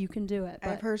get it, you can do it. But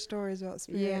I've heard stories about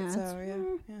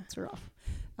Spirit, it's rough.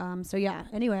 So yeah,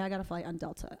 anyway, I got a flight on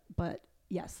Delta, but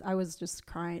yes, I was just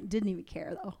crying. Didn't even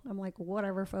care though. I'm like,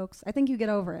 whatever, folks. I think you get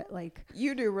over it. Like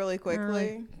you do really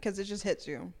quickly because it just hits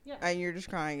you, and you're just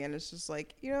crying, and it's just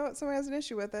like, you know what? Someone has an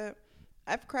issue with it.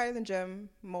 I've cried in the gym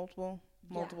multiple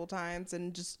times,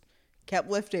 and just kept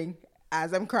lifting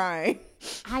as I'm crying.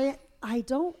 I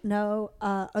don't know.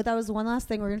 That was one last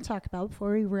thing we're going to talk about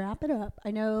before we wrap it up.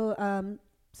 I know.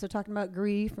 So talking about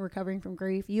grief and recovering from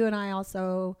grief, you and I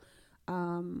also.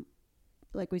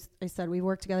 Like I said, we've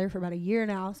worked together for about a year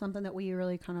now. Something that we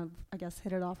really kind of, I guess,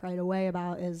 hit it off right away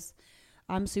about is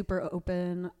I'm super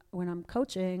open when I'm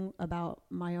coaching about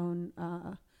my own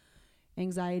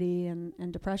anxiety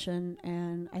and depression.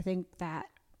 And I think that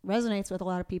resonates with a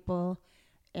lot of people,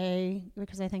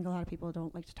 because I think a lot of people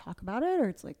don't like to talk about it, or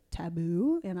it's like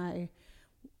taboo. And I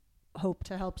hope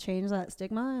to help change that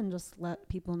stigma and just let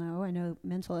people know. I know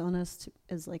mental illness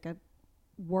is like a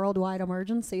worldwide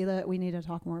emergency that we need to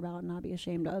talk more about and not be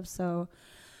ashamed of. So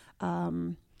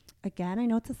again, I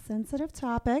know it's a sensitive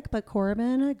topic, but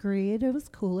Corbin agreed it was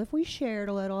cool if we shared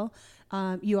a little.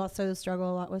 You also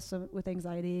struggle a lot with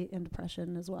anxiety and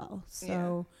depression as well.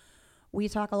 So we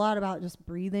talk a lot about just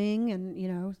breathing and, you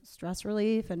know, stress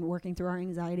relief and working through our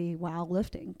anxiety while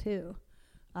lifting too.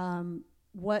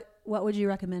 What would you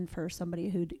recommend for somebody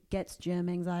who gets gym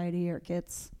anxiety or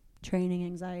gets training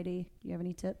anxiety? Do you have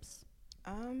any tips?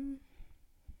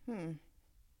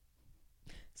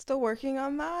 Still working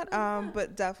on that,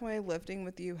 but definitely lifting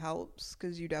with you helps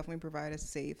because you definitely provide a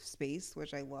safe space,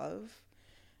 which I love,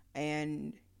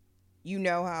 and you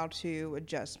know how to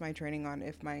adjust my training on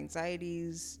if my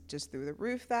anxiety's just through the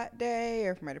roof that day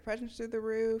or if my depression's through the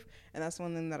roof. And that's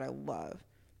one thing that I love,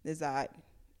 is that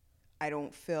I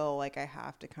don't feel like I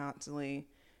have to constantly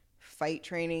fight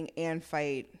training and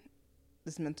fight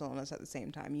this mental illness at the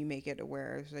same time. You make it to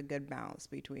where there's a good balance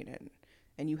between it,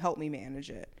 and you help me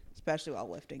manage it, especially while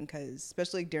lifting, because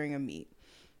especially during a meet,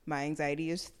 my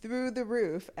anxiety is through the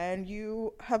roof, and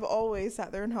you have always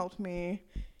sat there and helped me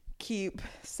keep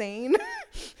sane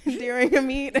during a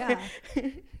meet.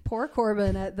 Poor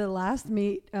Corbin at the last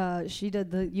meet, she did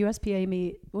the USPA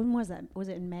meet. When was that? Was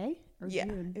it in May or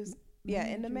June? It was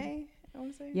end of May, I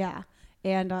want to say. Yeah,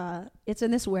 and it's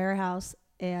in this warehouse,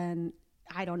 and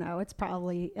I don't know. It's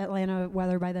probably Atlanta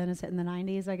weather by then is hitting the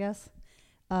 90s, I guess.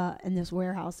 And this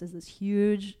warehouse is this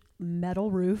huge metal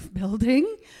roof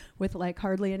building with like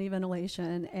hardly any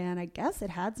ventilation. And I guess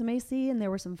it had some AC and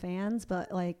there were some fans,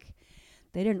 but like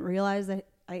they didn't realize that.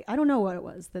 I don't know what it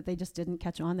was, that they just didn't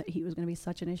catch on that heat was going to be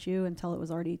such an issue until it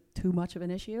was already too much of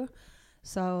an issue.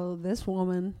 So this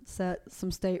woman set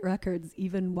some state records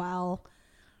even while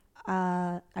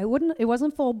it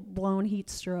wasn't full blown heat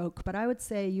stroke, but I would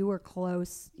say you were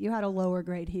close. You had a lower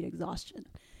grade heat exhaustion.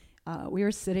 We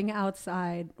were sitting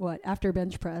outside, after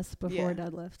bench press, before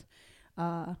deadlift.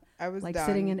 I was like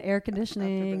sitting in air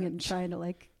conditioning and trying to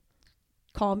like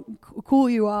cool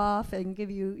you off and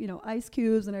give you, you know, ice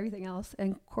cubes and everything else.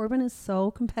 And Corbin is so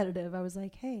competitive. I was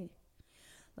like, hey,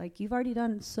 like you've already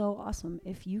done so awesome.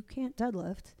 If you can't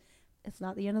deadlift, it's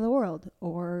not the end of the world.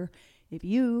 Or if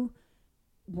you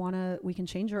we can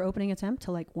change your opening attempt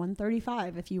to like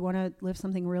 135 if you want to lift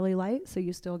something really light so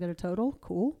you still get a total.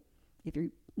 Cool. If you're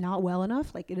not well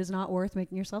enough, like it is not worth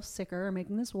making yourself sicker or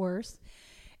making this worse.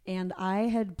 And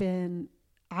I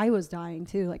was dying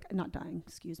too, like not dying,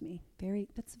 excuse me.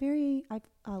 I've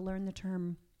learned the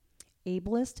term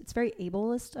ableist. It's very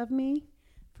ableist of me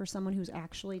for someone who's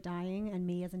actually dying, and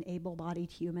me as an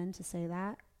able-bodied human to say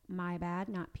that. My bad,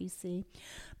 not PC.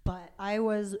 But I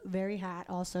was very hot,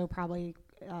 also probably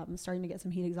starting to get some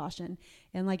heat exhaustion.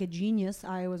 And like a genius,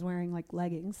 I was wearing like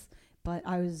leggings, but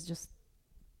I was just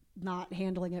not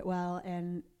handling it well.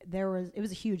 And it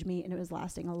was a huge meet, and it was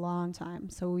lasting a long time.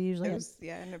 So we usually had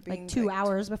like 2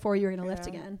 hours before you were going to lift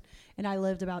again. And I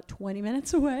lived about 20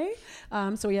 minutes away.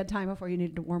 So we had time before you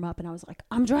needed to warm up. And I was like,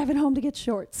 I'm driving home to get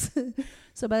shorts.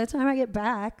 So by the time I get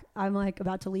back, I'm like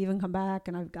about to leave and come back.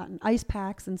 And I've gotten ice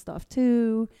packs and stuff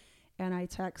too. and I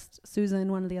text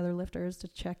Susan, one of the other lifters, to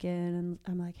check in, and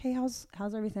I'm like, hey, how's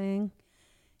everything?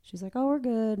 She's like, oh, we're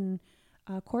good, and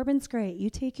Corbin's great. You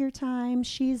take your time.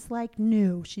 She's like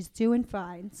new. She's doing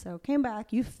fine. So came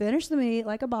back. You finished the meet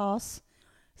like a boss.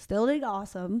 Still did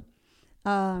awesome.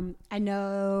 I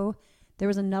know there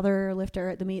was another lifter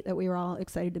at the meet that we were all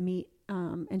excited to meet,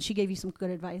 and she gave you some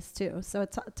good advice too. So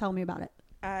tell me about it.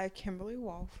 Kimberly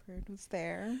Walford was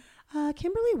there.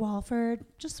 Kimberly Walford,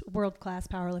 just world-class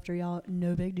powerlifter, y'all.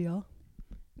 No big deal.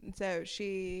 So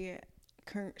she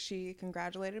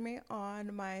congratulated me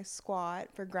on my squat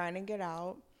for grinding it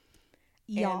out.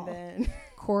 Y'all, and then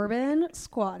Corbin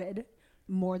squatted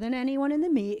more than anyone in the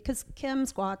meet, because Kim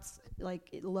squats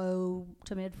like low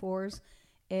to mid fours,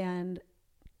 and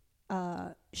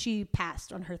she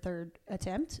passed on her third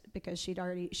attempt because she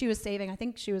was saving. I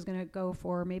think she was going to go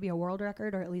for maybe a world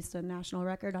record or at least a national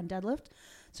record on deadlift.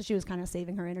 So she was kind of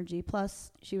saving her energy.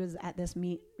 Plus she was at this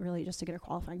meet really just to get a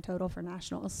qualifying total for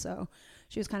nationals. So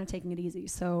she was kind of taking it easy.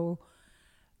 So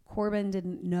Corbin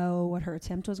didn't know what her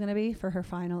attempt was going to be for her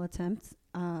final attempt.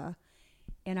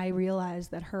 And I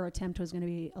realized that her attempt was going to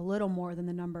be a little more than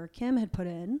the number Kim had put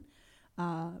in.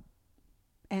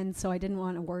 And so I didn't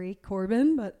want to worry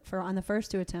Corbin, but on the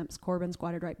first 2 attempts, Corbin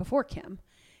squatted right before Kim.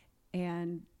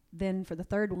 And then for the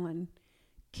third one,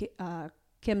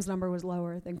 Kim's number was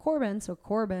lower than Corbin, so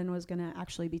Corbin was going to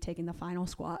actually be taking the final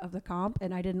squat of the comp,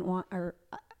 and I didn't want, or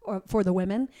for the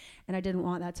women, and I didn't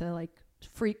want that to like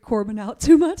freak Corbin out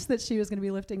too much that she was going to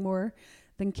be lifting more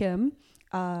than Kim.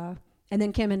 And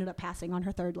then Kim ended up passing on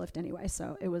her third lift anyway,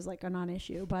 so it was like a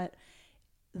non-issue. But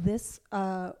this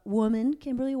woman,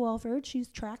 Kimberly Walford, she's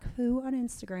Track Who on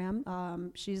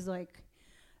Instagram. She's like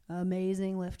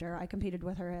amazing lifter. I competed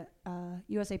with her at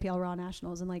USAPL Raw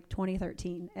Nationals in like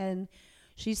 2013, and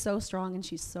she's so strong and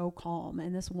she's so calm.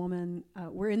 And this woman,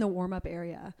 we're in the warm-up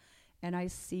area, and I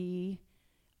see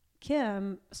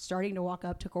Kim starting to walk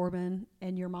up to Corbin,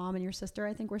 and your mom and your sister,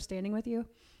 I think, were standing with you.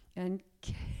 And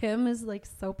Kim is like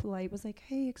so polite, was like,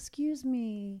 hey, excuse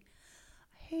me.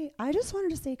 Hey, I just wanted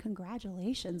to say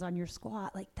congratulations on your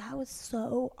squat. Like, that was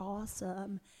so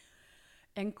awesome.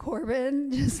 And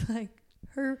Corbin just like,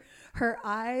 her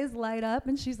eyes light up,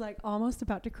 and she's like almost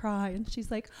about to cry. And she's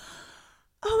like,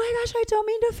 oh my gosh, I don't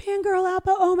mean to fangirl out,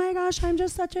 but oh my gosh, I'm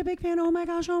just such a big fan. Oh my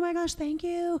gosh, thank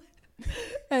you.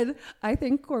 And I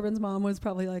think Corbin's mom was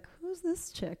probably like, who's this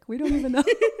chick? We don't even know.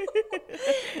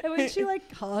 And when she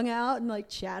like hung out and like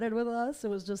chatted with us, it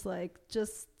was just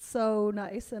so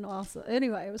nice and awesome.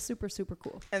 Anyway, it was super, super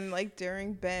cool. And like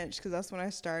during bench, because that's when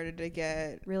I started to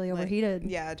get really overheated.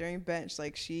 Yeah, during bench,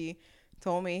 like she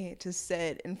told me to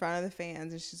sit in front of the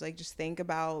fans, and she's like, just think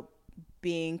about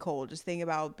being cold. Just think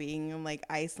about being in like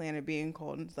Iceland and being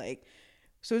cold. And it's like,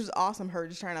 so it was awesome. Her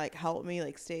just trying to like help me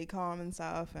like stay calm and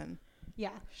stuff. And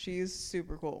yeah, she's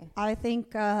super cool. I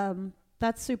think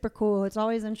that's super cool. It's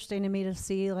always interesting to me to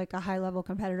see like a high level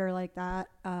competitor like that.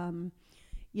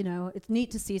 You know, it's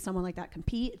neat to see someone like that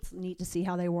compete. It's neat to see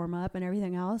how they warm up and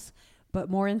everything else. But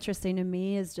more interesting to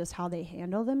me is just how they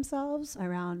handle themselves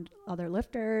around other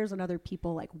lifters and other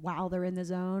people, like while they're in the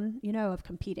zone, you know, of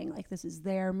competing. Like, this is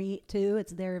their meet too.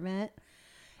 It's their event.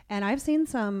 And I've seen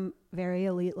some very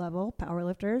elite level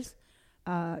powerlifters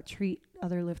treat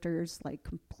other lifters like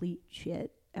complete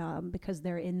shit because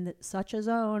they're in such a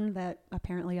zone that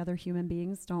apparently other human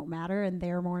beings don't matter and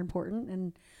they're more important.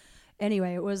 And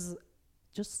anyway, it was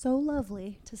just so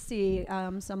lovely to see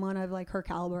someone of like her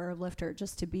caliber of lifter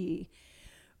just to be,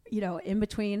 you know, in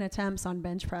between attempts on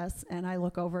bench press, and I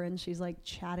look over and she's like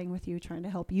chatting with you, trying to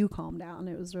help you calm down.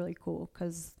 It was really cool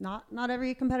because not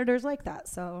every competitor is like that.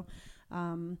 So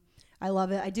I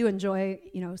love it. I do enjoy,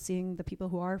 you know, seeing the people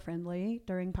who are friendly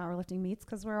during powerlifting meets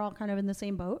because we're all kind of in the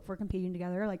same boat. If we're competing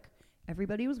together, like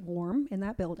everybody was warm in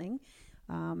that building.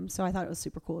 So I thought it was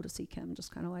super cool to see Kim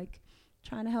just kind of like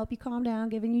trying to help you calm down,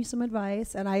 giving you some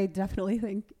advice. And I definitely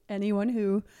think anyone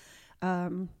who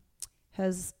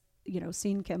has, you know,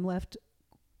 seen Kim lift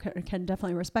can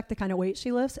definitely respect the kind of weight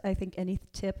she lifts. I think any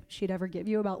tip she'd ever give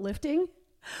you about lifting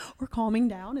or calming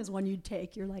down is one you'd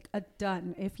take. You're like,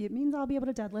 done. If it means I'll be able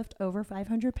to deadlift over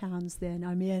 500 pounds, then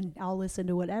I'm in. I'll listen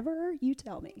to whatever you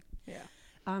tell me.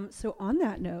 Yeah. So on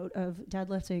that note of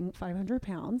deadlifting 500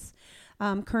 pounds,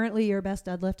 currently your best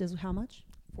deadlift is how much?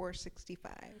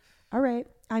 465. All right.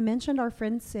 I mentioned our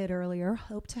friend Sid earlier.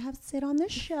 Hope to have Sid on the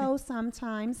show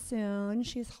sometime soon.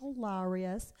 She's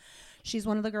hilarious. She's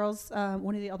one of the girls,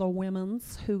 one of the other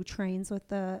women's who trains with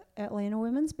the Atlanta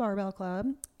Women's Barbell Club.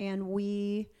 And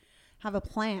we have a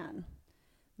plan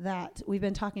that we've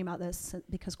been talking about this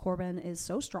because Corbin is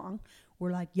so strong.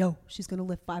 we're like, yo, she's going to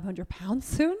lift 500 pounds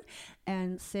soon.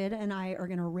 And Sid and I are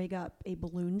going to rig up a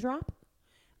balloon drop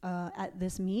at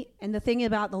this meet. And the thing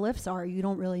about the lifts are you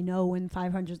don't really know when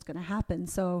 500 is going to happen.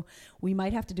 So we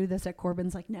might have to do this at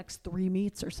Corbin's like next 3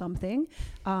 meets or something.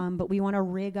 But we want to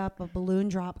rig up a balloon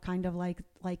drop kind of like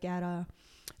at a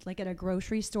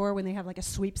grocery store when they have like a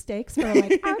sweepstakes for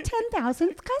like our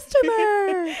 10,000th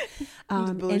customer.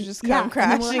 The balloons just come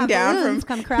crashing down.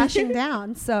 Come crashing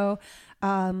down. So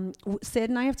Sid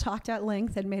and I have talked at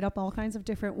length and made up all kinds of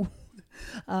different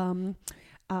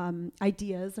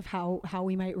ideas of how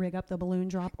we might rig up the balloon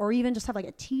drop, or even just have like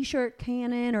a t-shirt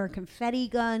cannon or a confetti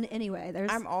gun. Anyway,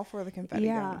 I'm all for the confetti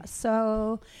gun. Yeah.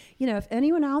 So, if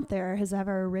anyone out there has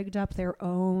ever rigged up their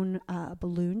own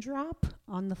balloon drop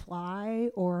on the fly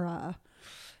or a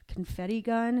confetti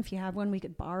gun, if you have one we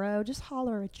could borrow, just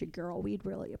holler at your girl. We'd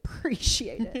really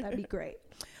appreciate it. That'd be great.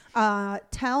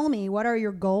 Tell me, what are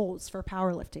your goals for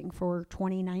powerlifting for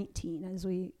 2019 as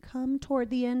we come toward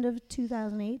the end of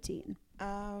 2018?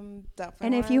 Definitely.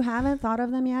 And if you haven't thought of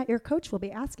them yet, your coach will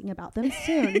be asking about them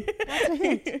soon. That's a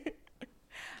hint.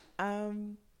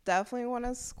 Definitely want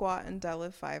to squat and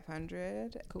deadlift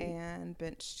 500 Cool. and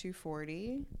bench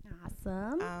 240.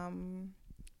 Awesome.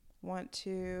 Want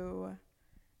to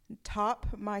top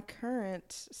my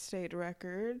current state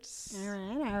records.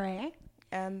 All right.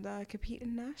 And compete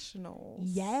in nationals.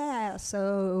 Yeah.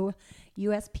 So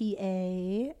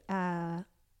USPA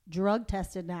drug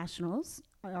tested nationals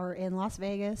are in Las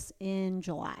Vegas in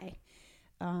July.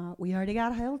 We already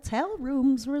got hotel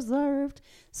rooms reserved.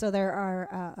 So there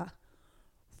are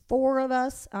 4 of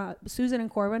us. Susan and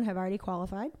Corbin have already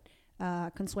qualified.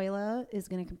 Consuela is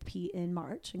going to compete in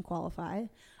March and qualify.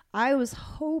 I was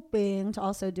hoping to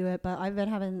also do it, but I've been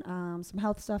having some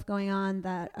health stuff going on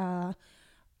that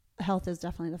health is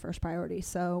definitely the first priority.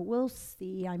 So we'll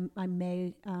see. I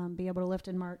may be able to lift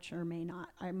in March or may not.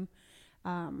 I'm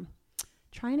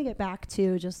trying to get back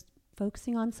to just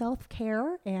focusing on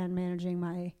self-care and managing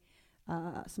my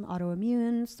some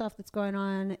autoimmune stuff that's going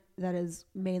on that is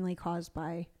mainly caused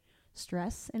by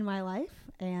stress in my life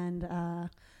and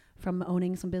from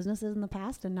owning some businesses in the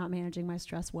past and not managing my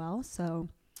stress well. So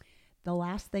the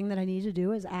last thing that I need to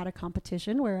do is add a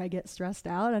competition where I get stressed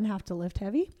out and have to lift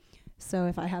heavy. So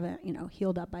if I haven't,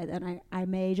 healed up by then, I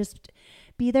may just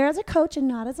be there as a coach and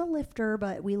not as a lifter,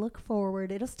 but we look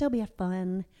forward. It'll still be a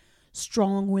fun,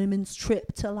 strong women's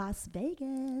trip to Las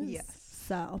Vegas. Yes.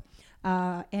 So,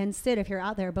 and Sid, if you're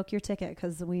out there, book your ticket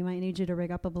because we might need you to rig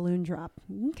up a balloon drop.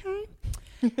 Okay.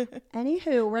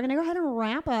 Anywho, we're going to go ahead and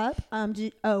wrap up.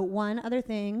 One other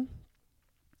thing.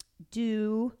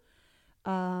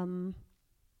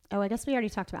 I guess we already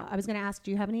talked about. I was going to ask, do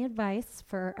you have any advice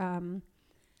for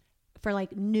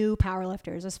like new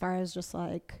powerlifters as far as just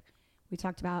like we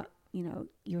talked about,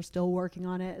 you're still working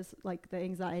on it as like the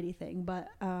anxiety thing, but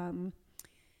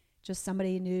just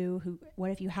somebody new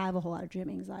what if you have a whole lot of gym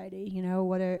anxiety,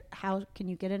 how can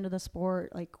you get into the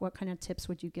sport? Like what kind of tips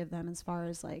would you give them as far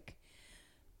as like,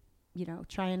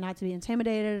 trying not to be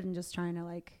intimidated and just trying to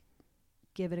like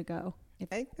give it a go? I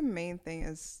think the main thing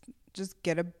is just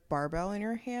get a barbell in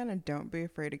your hand and don't be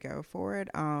afraid to go for it.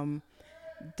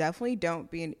 Definitely don't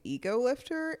be an ego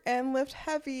lifter and lift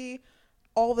heavy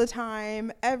all the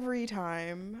time, every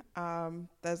time.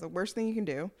 That's the worst thing you can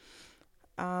do.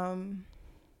 And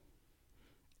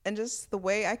just the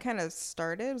way I kind of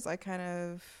started was I kind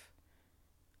of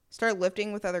started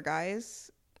lifting with other guys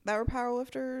that were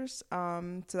powerlifters.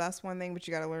 So that's one thing, but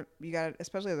you got to learn,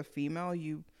 especially as a female,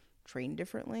 you train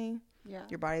differently. Yeah.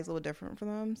 Your body's a little different for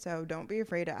them. So don't be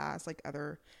afraid to ask like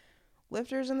other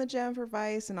lifters in the gym for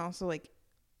advice, and also like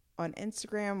on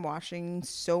Instagram, watching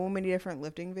so many different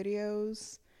lifting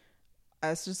videos.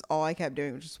 That's just all I kept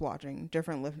doing, was just watching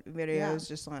different lifting videos,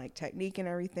 just on like technique and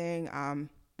everything.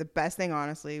 The best thing,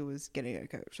 honestly, was getting a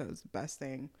coach. That was the best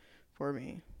thing for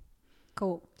me.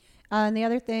 Cool. And the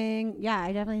other thing,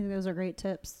 I definitely think those are great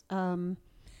tips. I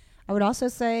would also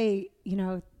say,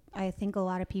 I think a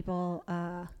lot of people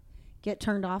get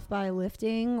turned off by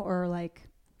lifting or like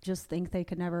just think they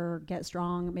could never get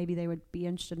strong. Maybe they would be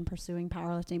interested in pursuing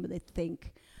powerlifting, but they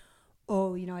think,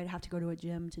 I'd have to go to a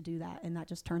gym to do that. And that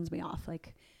just turns me off.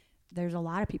 Like there's a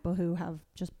lot of people who have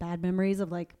just bad memories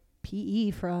of like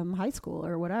PE from high school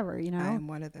or whatever, I'm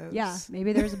one of those. Yeah.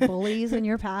 Maybe there's bullies in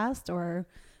your past or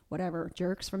whatever,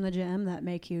 jerks from the gym that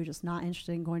make you just not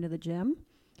interested in going to the gym.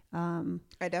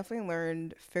 I definitely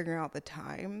learned figuring out the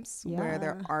times where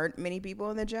there aren't many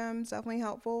people in the gym is definitely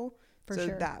helpful. For so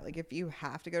sure. that, like, if you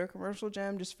have to go to a commercial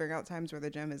gym, just figuring out times where the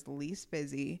gym is least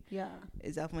busy. Yeah.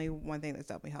 Is definitely one thing that's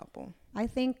definitely helpful. I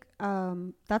think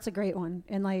that's a great one.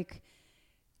 And like,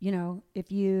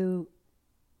 if you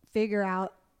figure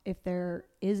out if there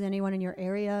is anyone in your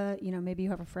area. You know, maybe you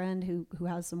have a friend who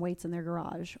has some weights in their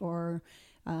garage, or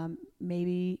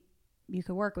maybe you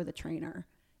could work with a trainer.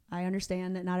 I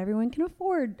understand that not everyone can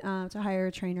afford to hire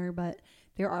a trainer, but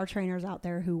there are trainers out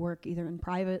there who work either in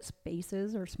private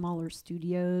spaces or smaller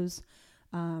studios,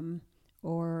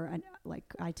 or like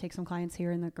I take some clients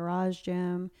here in the garage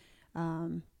gym.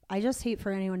 I just hate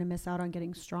for anyone to miss out on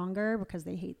getting stronger because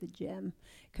they hate the gym,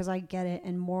 because I get it.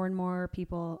 And more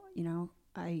people, you know,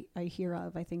 I hear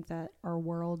of, I think that our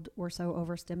world, we're so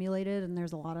overstimulated, and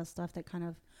there's a lot of stuff that kind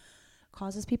of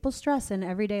causes people stress in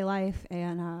everyday life,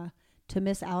 and to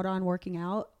miss out on working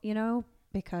out, you know,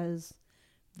 because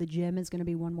the gym is going to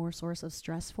be one more source of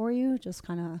stress for you, just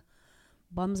kind of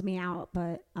bums me out.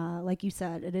 But like you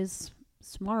said, it is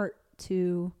smart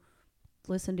to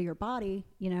listen to your body,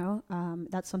 you know.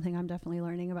 That's something I'm definitely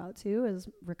learning about too, is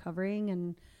recovering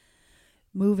and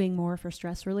moving more for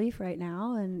stress relief right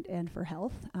now, and for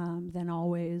health, than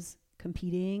always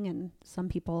competing. And some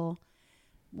people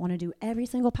want to do every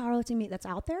single powerlifting meet that's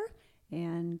out there,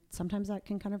 and sometimes that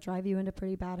can kind of drive you into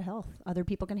pretty bad health. Other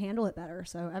people can handle it better.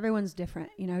 So everyone's different,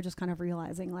 you know, just kind of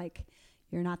realizing like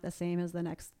you're not the same as the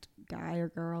next guy or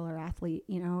girl or athlete,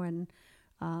 you know. And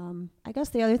I guess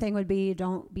the other thing would be,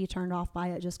 don't be turned off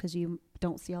by it just because you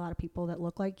don't see a lot of people that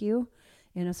look like you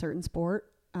in a certain sport.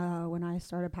 When I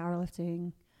started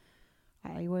powerlifting,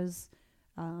 I was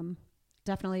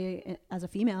definitely, as a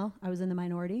female, I was in the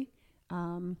minority.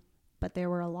 But there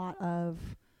were a lot of,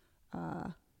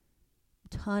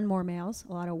 ton more males,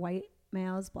 a lot of white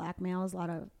males, black males, a lot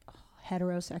of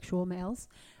heterosexual males,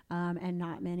 and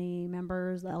not many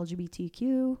members, the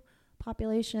LGBTQ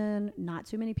population, not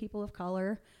too many people of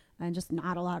color, and just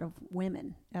not a lot of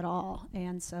women at all.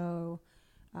 And so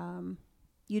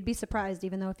you'd be surprised,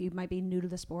 even though if you might be new to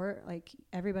the sport, like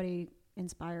everybody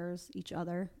inspires each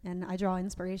other. And I draw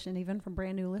inspiration even from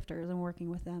brand new lifters and working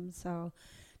with them. So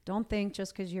don't think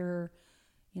just because you're,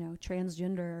 you know,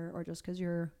 transgender, or just because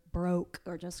you're broke,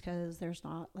 or just because there's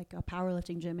not like a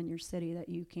powerlifting gym in your city that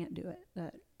you can't do it.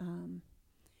 That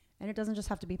and it doesn't just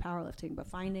have to be powerlifting, but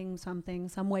finding something,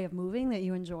 some way of moving that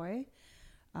you enjoy,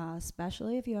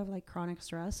 especially if you have like chronic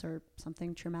stress or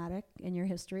something traumatic in your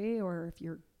history, or if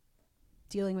you're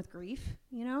dealing with grief,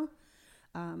 you know,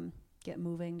 get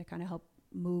moving to kind of help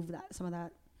move that, some of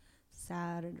that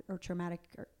sad or traumatic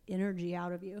energy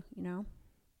out of you, you know.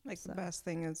 Like the best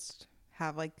thing is to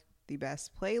have like the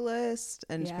best playlist,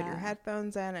 and just put your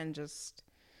headphones in and just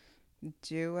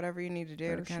do whatever you need to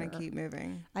do to kind of keep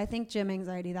moving. I think gym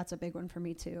anxiety, that's a big one for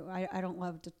me too. I don't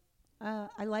love to,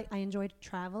 I enjoyed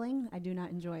traveling. I do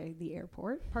not enjoy the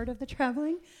airport part of the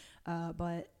traveling,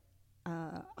 but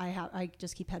I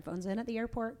just keep headphones in at the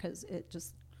airport because it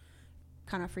just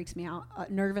kind of freaks me out.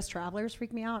 Nervous travelers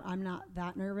freak me out. I'm not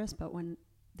that nervous, but when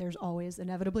there's always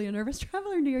inevitably a nervous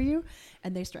traveler near you,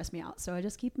 and they stress me out. So I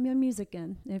just keep my music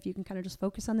in. And if you can kind of just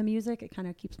focus on the music, it kind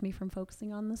of keeps me from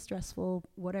focusing on the stressful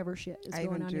whatever shit is going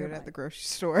on. I even do it at the grocery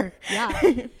store. Yeah, that's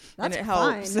and it fine.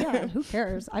 helps. Yeah, who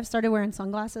cares? I've started wearing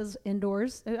sunglasses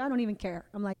indoors. I don't even care.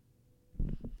 I'm like,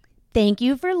 thank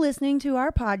you for listening to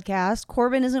our podcast.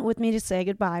 Corbin isn't with me to say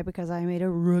goodbye because I made a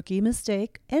rookie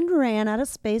mistake and ran out of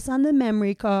space on the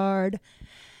memory card.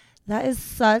 That is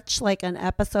such like an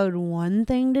episode 1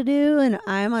 thing to do, and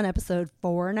I'm on episode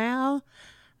 4 now.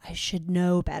 I should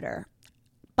know better.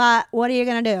 But what are you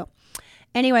going to do?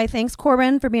 Anyway, thanks,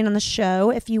 Corbin, for being on the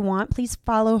show. If you want, please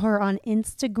follow her on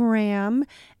Instagram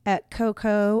at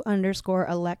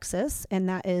Coco_Alexis, and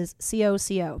that is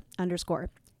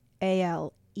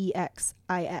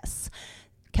COCO_ALEXIS.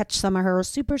 Catch some of her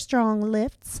super strong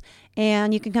lifts,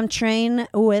 and you can come train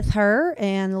with her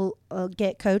and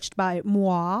get coached by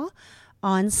moi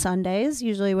on Sundays.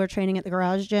 Usually we're training at the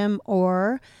garage gym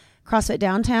or CrossFit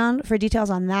Downtown. For details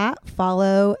on that,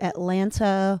 follow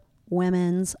Atlanta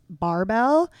Women's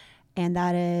Barbell, and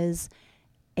that is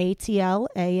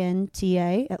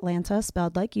ATLANTA, Atlanta,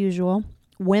 spelled like usual.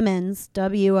 Women's,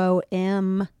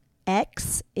 WOMXNS.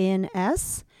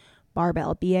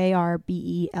 Barbell,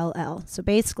 BARBELL. So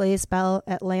basically spell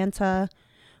Atlanta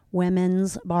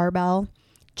Women's Barbell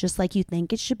just like you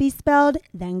think it should be spelled.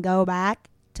 Then go back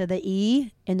to the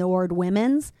E in the word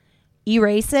women's,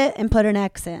 erase it, and put an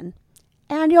X in.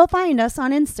 And you'll find us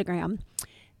on Instagram.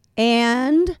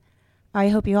 And I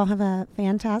hope you all have a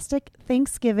fantastic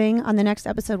Thanksgiving. On the next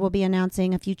episode, we'll be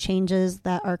announcing a few changes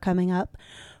that are coming up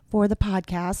for the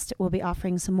podcast. We'll be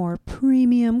offering some more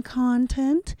premium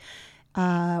content,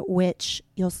 which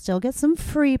you'll still get some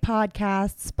free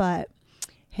podcasts, but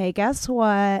hey, guess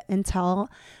what? Until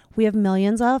we have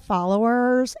millions of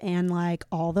followers and like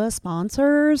all the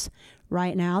sponsors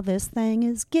right now this thing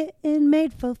is getting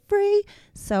made for free.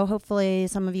 So hopefully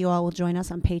some of you all will join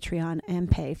us on Patreon and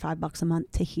pay $5 a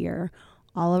month to hear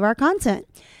all of our content.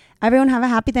 Everyone have a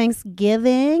happy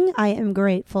Thanksgiving. I am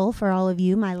grateful for all of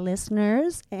you, my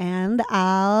listeners, and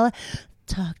I'll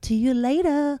talk to you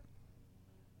later.